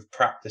type of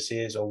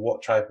practices, or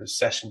what type of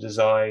session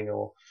design,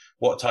 or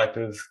what type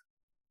of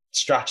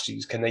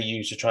strategies can they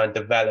use to try and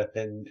develop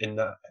in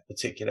that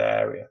particular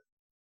area?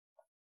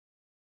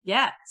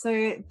 Yeah. So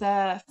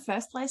the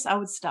first place I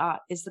would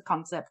start is the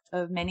concept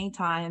of many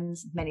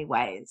times, many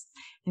ways.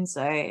 And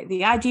so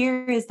the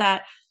idea is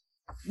that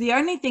the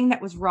only thing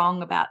that was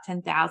wrong about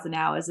 10,000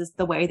 hours is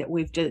the way that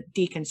we've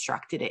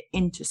deconstructed it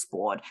into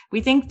sport.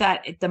 We think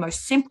that the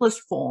most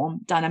simplest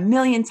form done a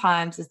million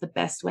times is the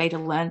best way to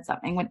learn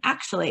something, when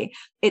actually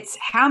it's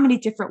how many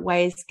different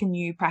ways can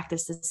you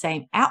practice the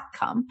same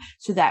outcome,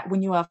 so that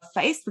when you are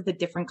faced with a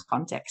different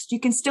context, you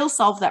can still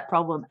solve that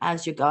problem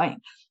as you're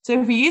going.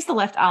 So if we use the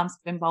left arm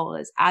spin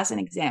bowlers as an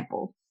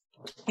example,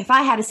 if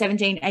I had a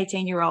 17,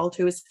 18-year-old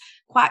who was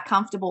quite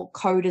comfortable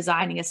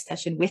co-designing a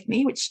session with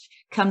me, which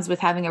comes with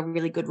having a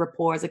really good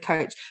rapport as a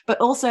coach,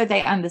 but also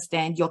they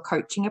understand your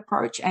coaching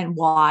approach and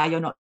why you're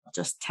not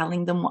just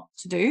telling them what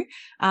to do,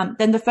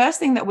 then the first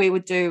thing that we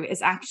would do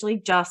is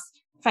actually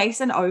just face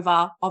an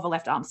over of a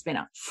left arm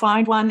spinner.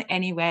 Find one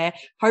anywhere.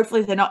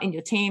 Hopefully they're not in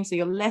your team, so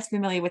you're less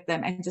familiar with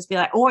them, and just be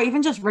like, or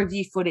even just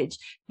review footage.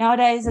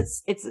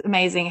 Nowadays, it's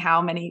amazing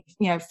how many,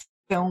 you know,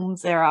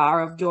 films there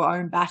are of your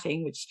own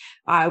batting, which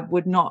I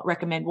would not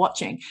recommend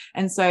watching.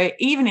 And so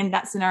even in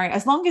that scenario,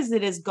 as long as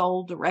it is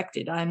goal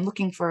directed, I'm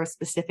looking for a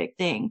specific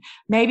thing,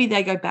 maybe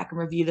they go back and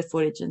review the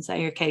footage and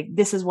say, okay,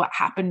 this is what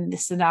happened in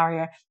this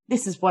scenario.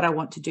 This is what I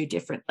want to do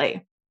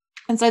differently.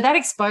 And so that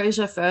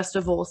exposure, first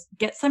of all,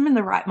 gets them in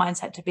the right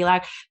mindset to be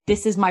like,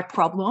 this is my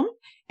problem,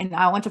 and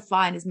I want to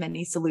find as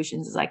many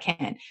solutions as I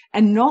can.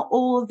 And not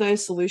all of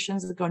those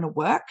solutions are going to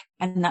work.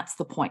 And that's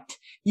the point.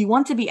 You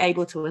want to be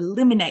able to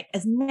eliminate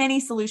as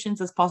many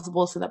solutions as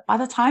possible, so that by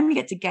the time you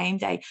get to game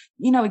day,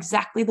 you know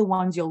exactly the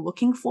ones you're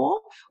looking for,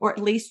 or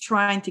at least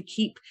trying to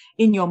keep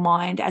in your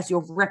mind as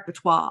your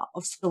repertoire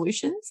of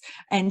solutions.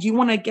 And you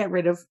want to get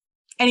rid of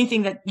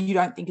anything that you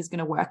don't think is going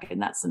to work in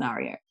that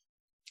scenario.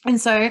 And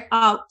so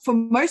for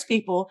most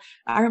people,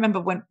 I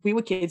remember when we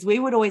were kids, we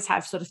would always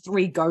have sort of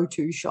 3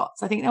 go-to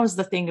shots. I think that was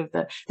the thing of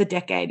the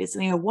decade is,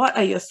 you know, what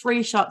are your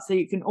 3 shots that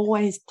you can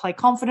always play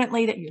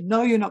confidently, that you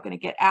know you're not going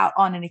to get out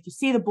on? And if you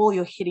see the ball,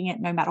 you're hitting it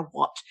no matter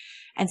what.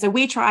 And so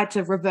we tried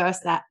to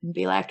reverse that and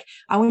be like,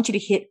 I want you to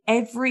hit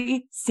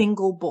every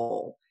single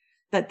ball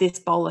that this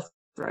bowler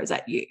throws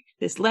at you.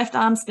 This left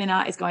arm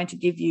spinner is going to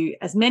give you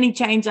as many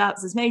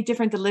change-ups, as many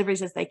different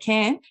deliveries as they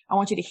can. I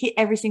want you to hit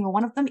every single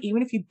one of them,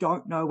 even if you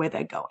don't know where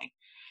they're going.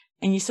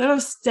 And you sort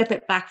of step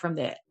it back from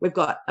there. We've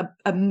got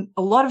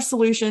a lot of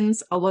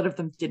solutions. A lot of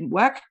them didn't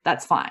work.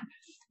 That's fine.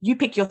 You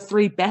pick your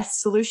 3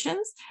 best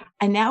solutions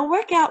and now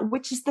work out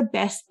which is the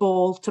best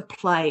ball to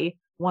play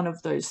one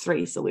of those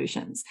 3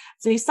 solutions.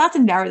 So you start to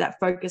narrow that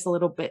focus a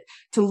little bit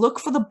to look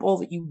for the ball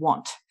that you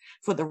want,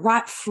 for the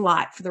right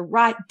flight, for the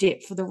right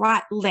dip, for the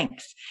right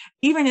length,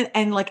 even,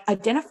 and like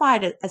identify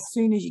it as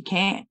soon as you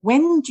can.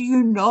 When do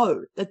you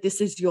know that this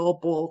is your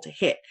ball to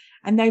hit?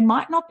 And they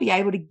might not be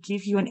able to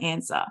give you an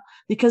answer,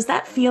 because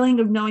that feeling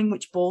of knowing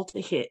which ball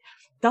to hit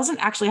doesn't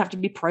actually have to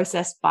be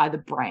processed by the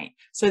brain.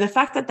 So the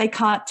fact that they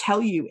can't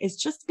tell you is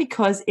just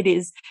because it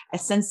is a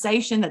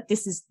sensation that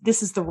this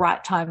is the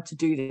right time to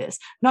do this,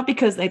 not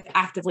because they've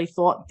actively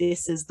thought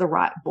this is the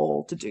right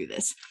ball to do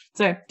this.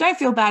 So don't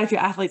feel bad if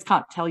your athletes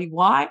can't tell you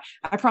why.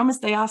 I promise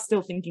they are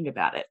still thinking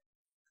about it.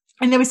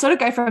 And then we sort of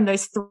go from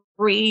those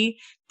three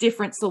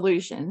different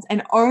solutions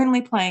and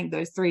only playing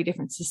those three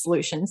different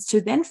solutions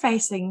to then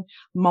facing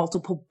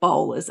multiple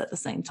bowlers at the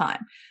same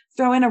time.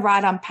 Throw in a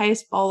right arm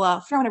pace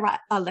bowler, throw in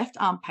a left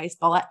arm pace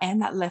bowler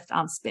and that left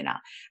arm spinner,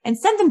 and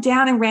send them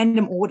down in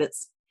random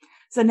orders.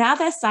 So now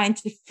they're starting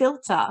to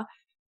filter,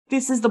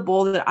 this is the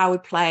ball that I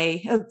would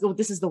play, or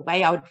this is the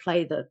way I would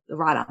play the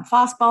right arm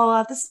fast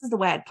bowler. This is the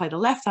way I'd play the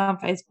left arm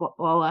pace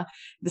bowler.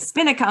 The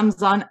spinner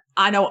comes on.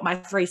 I know what my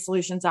three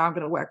solutions are. I'm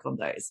going to work on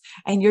those.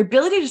 And your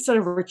ability to sort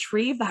of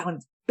retrieve that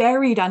one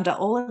buried under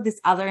all of this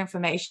other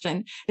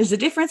information is the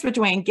difference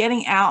between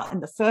getting out in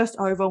the first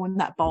over when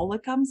that bowler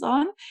comes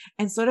on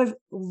and sort of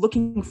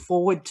looking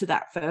forward to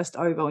that first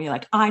over when you're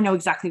like, I know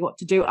exactly what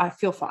to do. I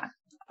feel fine.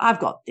 I've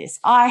got this.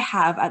 I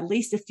have at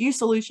least a few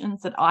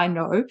solutions that I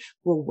know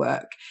will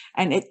work.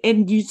 And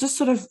you just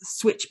sort of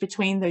switch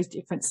between those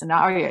different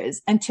scenarios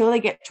until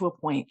they get to a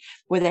point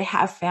where they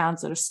have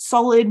found sort of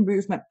solid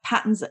movement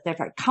patterns that they're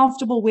very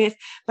comfortable with,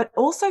 but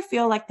also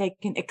feel like they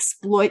can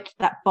exploit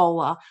that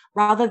bowler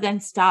rather than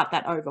start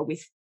that over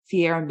with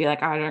fear and be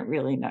like, I don't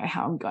really know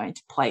how I'm going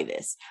to play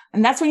this.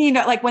 And that's when you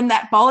know, like when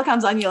that bowler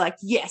comes on, you're like,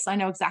 yes, I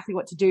know exactly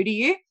what to do to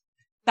you.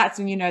 That's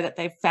when you know that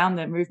they've found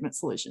their movement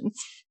solutions.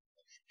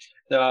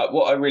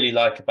 What I really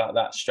like about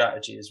that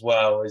strategy as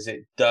well is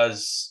it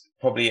does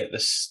probably at the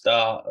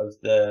start of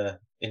the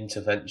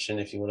intervention,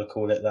 if you want to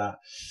call it that,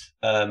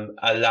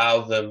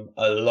 allow them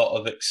a lot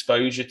of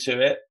exposure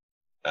to it.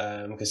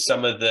 Because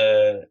some of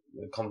the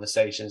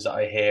conversations that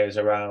I hear is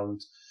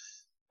around,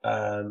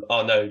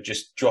 oh no,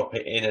 just drop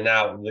it in and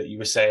out, and that you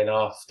were saying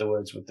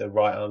afterwards with the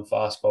right arm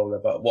fast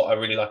bowler. But what I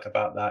really like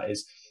about that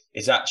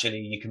is actually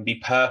you can be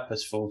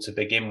purposeful to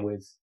begin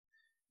with.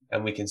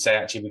 And we can say,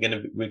 actually,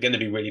 we're going to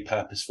be really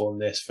purposeful in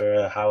this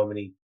for how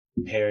many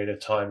period of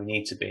time we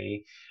need to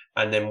be.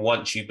 And then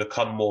once you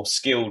become more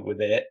skilled with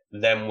it,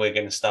 then we're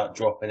going to start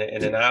dropping it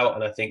in and out.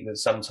 And I think that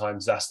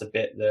sometimes that's the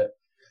bit that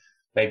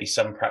maybe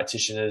some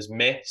practitioners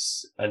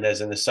miss. And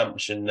there's an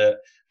assumption that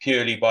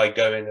purely by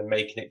going and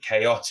making it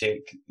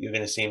chaotic, you're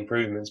going to see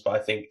improvements. But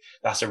I think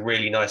that's a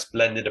really nice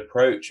blended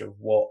approach of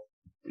what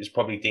is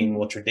probably deemed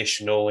more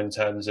traditional in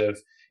terms of,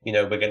 you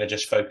know, we're going to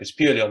just focus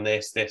purely on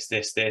this,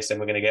 and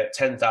we're going to get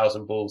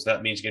 10,000 balls.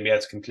 That means you're going to be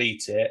able to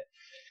complete it,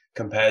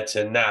 compared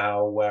to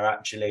now where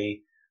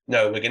actually,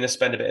 no, we're going to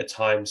spend a bit of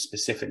time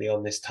specifically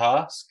on this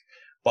task,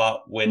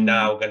 but we're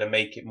now going to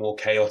make it more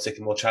chaotic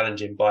and more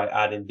challenging by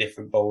adding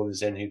different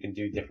bowlers in who can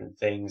do different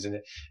things. And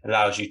it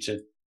allows you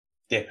to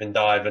dip and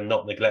dive and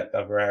not neglect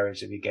other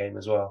areas of your game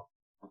as well.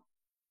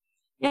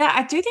 Yeah,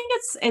 I do think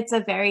it's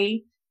a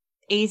very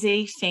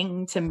easy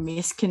thing to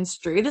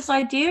misconstrue, this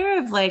idea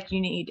of like you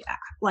need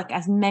like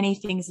as many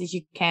things as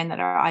you can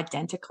that are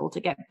identical to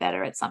get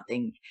better at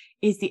something.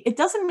 It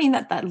doesn't mean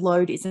that that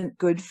load isn't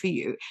good for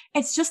you.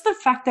 It's just the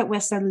fact that we're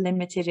so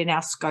limited in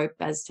our scope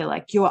as to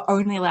like you are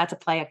only allowed to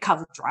play a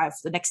cover drive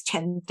for the next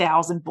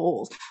 10,000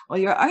 balls, or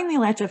you're only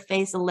allowed to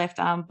face a left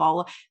arm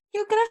bowler.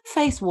 You're going to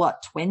face,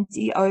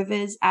 20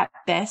 overs at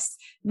best,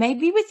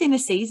 maybe within a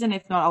season,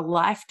 if not a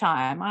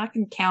lifetime. I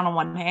can count on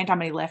one hand how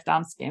many left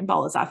arm spin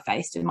bowlers I've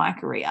faced in my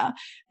career.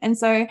 And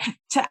so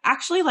to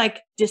actually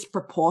like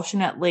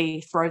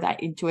disproportionately throw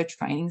that into a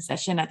training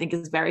session, I think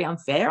is very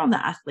unfair on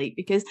the athlete,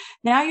 because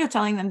now you're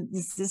telling them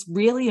this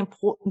really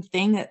important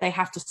thing that they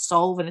have to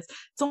solve. And it's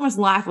almost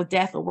life or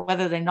death, or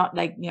whether they're not,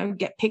 they,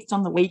 get picked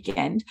on the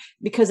weekend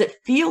because it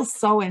feels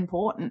so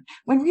important,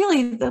 when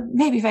really they'll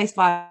maybe face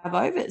 5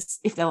 overs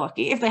if they're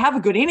lucky. If they have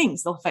a good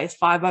innings, they'll face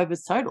 5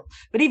 overs total.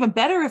 But even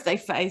better if they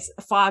face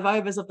 5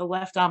 overs of the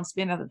left arm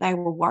spinner that they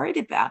were worried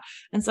about.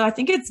 And so I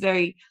think it's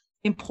very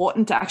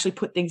important to actually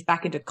put things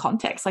back into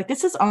context. Like,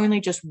 this is only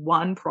just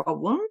one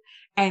problem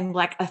and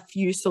like a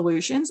few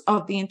solutions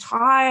of the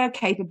entire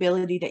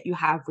capability that you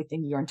have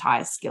within your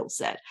entire skill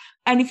set.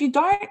 And if you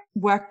don't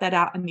work that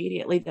out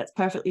immediately, that's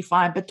perfectly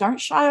fine, but don't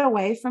shy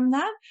away from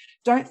that.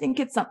 Don't think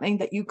it's something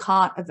that you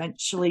can't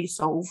eventually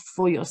solve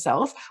for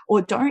yourself,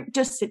 or don't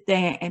just sit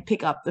there and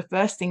pick up the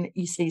first thing that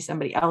you see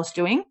somebody else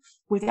doing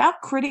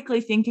without critically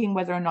thinking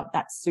whether or not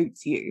that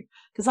suits you.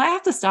 Because I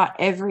have to start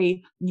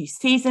every new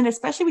season,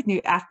 especially with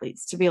new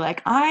athletes, to be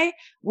like, I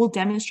will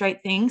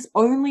demonstrate things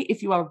only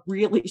if you are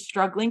really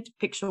struggling to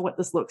picture what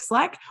this looks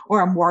like,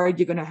 or I'm worried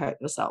you're going to hurt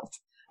yourself.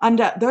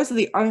 Under those are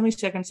the only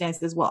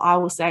circumstances where I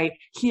will say,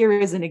 here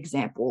is an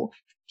example.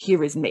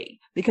 Here is me,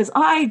 because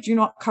I do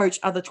not coach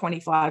other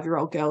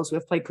 25-year-old girls who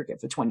have played cricket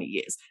for 20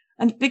 years,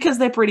 and because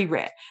they're pretty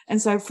rare.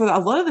 And so for a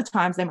lot of the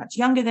times they're much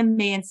younger than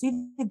me and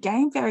see the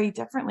game very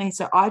differently.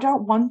 So I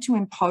don't want to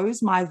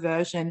impose my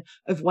version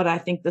of what I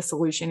think the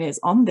solution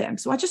is on them.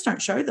 So I just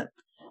don't show them.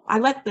 I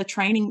let the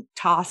training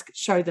task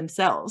show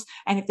themselves.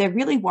 And if they're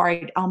really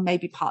worried, I'll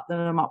maybe partner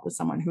them up with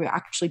someone who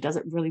actually does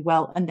it really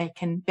well and they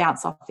can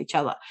bounce off each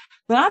other.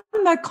 But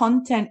I'm no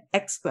content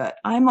expert.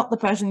 I'm not the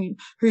person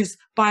whose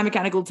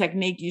biomechanical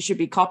technique you should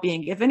be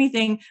copying. If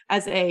anything,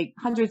 as a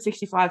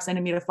 165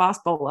 centimeter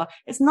fast bowler,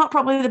 it's not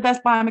probably the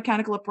best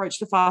biomechanical approach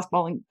to fast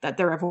bowling that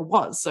there ever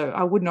was. So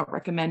I would not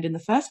recommend in the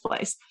first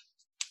place.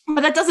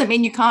 But that doesn't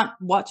mean you can't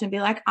watch and be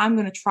like, I'm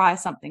going to try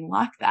something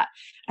like that.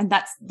 And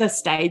that's the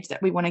stage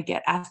that we want to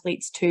get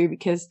athletes to,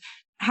 because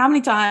how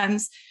many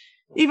times,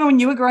 even when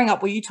you were growing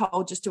up, were you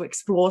told just to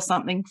explore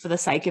something for the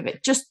sake of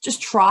it?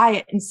 Just try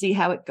it and see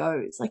how it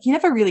goes. Like, you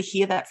never really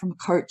hear that from a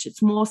coach.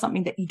 It's more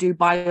something that you do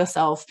by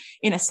yourself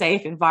in a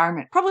safe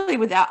environment, probably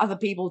without other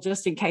people,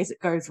 just in case it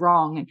goes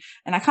wrong.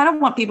 And I kind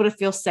of want people to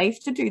feel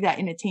safe to do that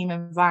in a team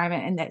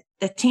environment, and that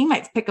their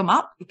teammates pick them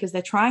up because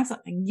they're trying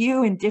something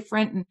new and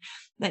different.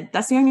 And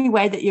that's the only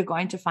way that you're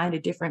going to find a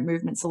different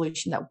movement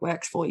solution that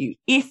works for you.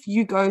 If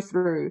you go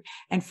through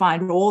and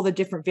find all the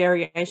different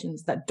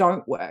variations that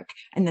don't work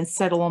and then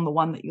settle on the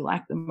one that you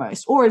like the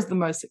most or is the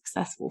most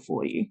successful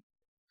for you.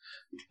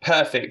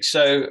 Perfect.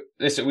 So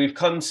listen, we've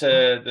come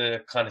to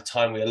the kind of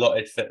time we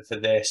allotted for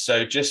this.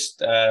 So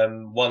just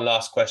one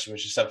last question,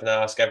 which is something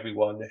I ask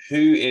everyone.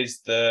 Who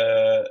is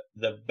the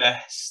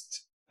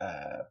best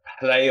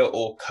player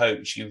or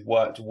coach you've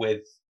worked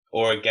with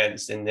or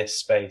against in this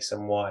space,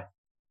 and why?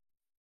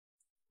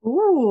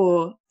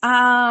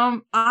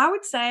 I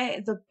would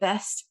say the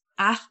best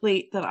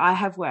athlete that I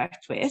have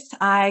worked with,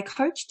 I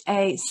coached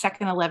a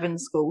second 11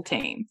 school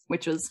team,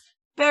 which was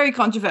very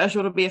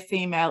controversial to be a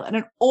female in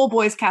an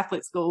all-boys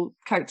Catholic school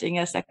coaching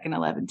a second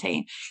 11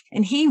 team.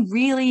 And he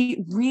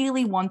really,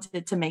 really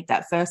wanted to make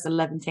that first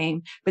 11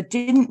 team, but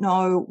didn't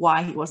know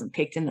why he wasn't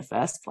picked in the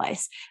first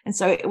place. And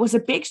so it was a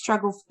big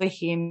struggle for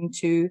him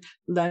to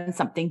learn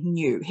something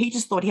new. He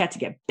just thought he had to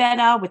get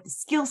better with the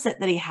skill set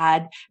that he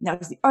had, and that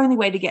was the only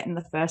way to get in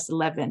the first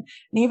 11. And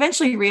he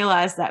eventually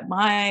realized that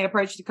my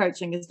approach to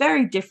coaching is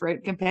very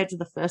different compared to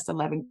the first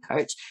 11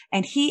 coach,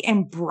 and he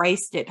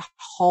embraced it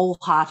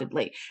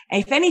wholeheartedly.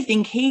 And if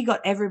anything, he got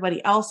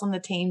everybody else on the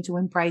team to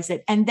embrace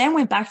it, and then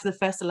went back to the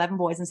first 11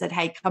 boys and said,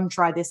 hey, come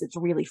try this. It's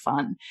really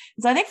fun. And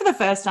so I think for the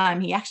first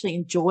time, he actually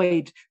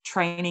enjoyed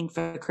training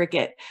for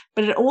cricket,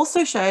 but it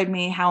also showed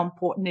me how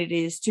important it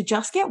is to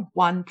just get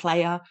one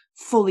player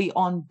fully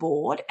on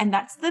board. And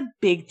that's the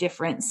big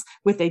difference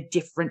with a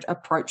different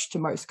approach to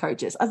most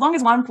coaches. As long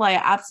as one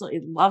player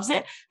absolutely loves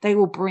it, they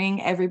will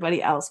bring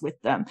everybody else with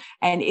them.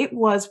 And it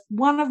was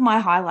one of my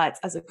highlights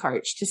as a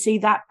coach to see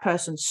that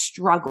person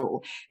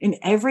struggle in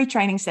every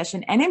training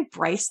session and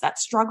embrace that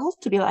struggle,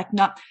 to be like,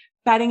 no,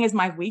 batting is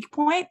my weak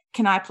point.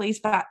 Can I please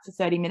bat for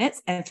 30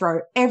 minutes and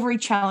throw every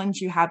challenge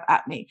you have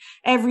at me?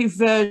 Every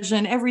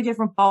version, every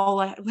different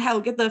bowler.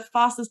 Hell, get the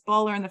fastest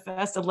bowler in the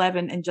first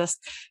 11 and just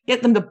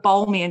get them to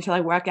bowl me until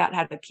I work out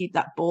how to keep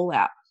that ball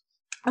out.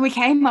 And we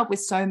came up with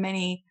so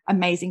many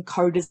amazing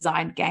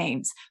co-designed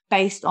games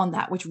based on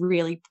that, which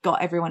really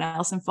got everyone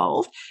else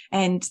involved.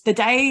 And the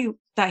day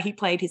that he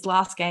played his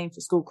last game for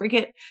school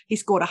cricket, he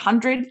scored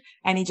 100,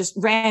 and he just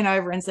ran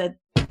over and said,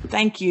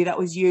 thank you, that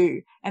was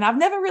you. And I've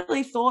never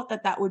really thought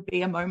that that would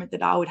be a moment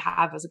that I would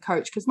have as a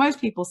coach, because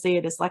most people see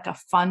it as like a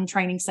fun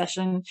training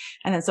session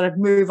and then sort of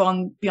move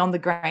on beyond the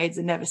grades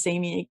and never see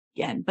me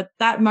again. But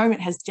that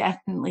moment has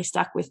definitely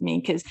stuck with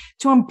me, because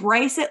to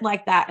embrace it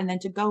like that and then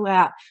to go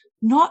out,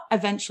 not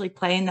eventually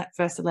play in that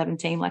first 11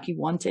 team like he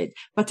wanted,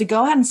 but to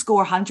go out and score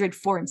 100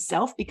 for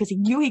himself because he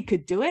knew he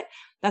could do it.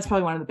 That's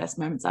probably one of the best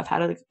moments I've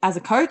had as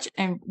a coach,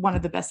 and one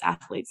of the best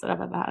athletes that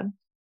I've ever had.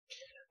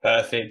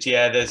 Perfect.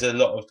 Yeah, there's a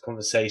lot of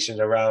conversations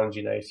around,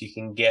 if you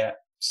can get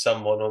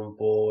someone on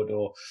board,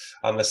 or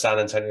I'm a San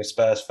Antonio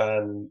Spurs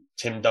fan.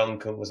 Tim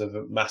Duncan was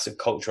a massive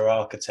cultural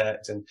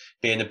architect, and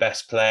being the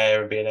best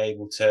player and being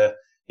able to,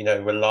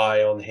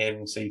 rely on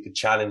him so you could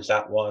challenge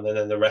that one. And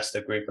then the rest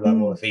of the group are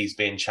like, well, if he's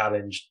being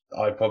challenged,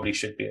 I probably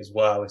should be as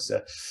well. It's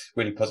a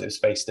really positive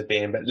space to be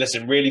in. But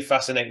listen, really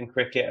fascinating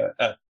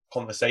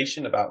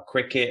conversation about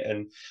cricket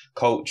and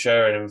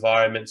culture and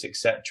environments,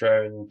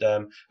 etc.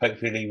 And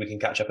hopefully we can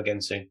catch up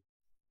again soon.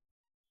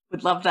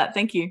 Would love that.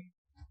 Thank you.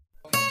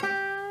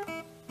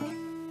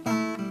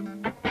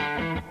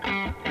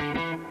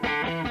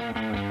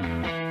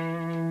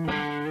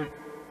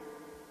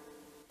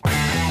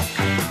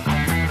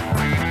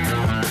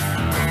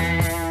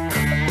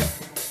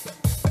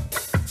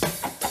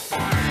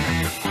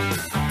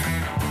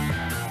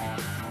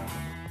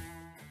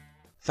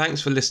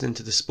 Thanks for listening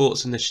to the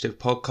Sports Initiative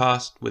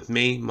podcast with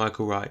me,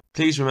 Michael Wright.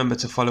 Please remember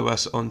to follow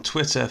us on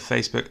Twitter,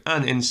 Facebook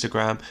and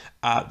Instagram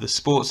at the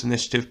Sports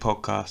Initiative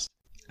Podcast,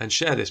 and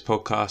share this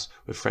podcast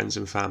with friends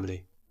and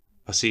family.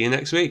 I'll see you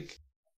next week.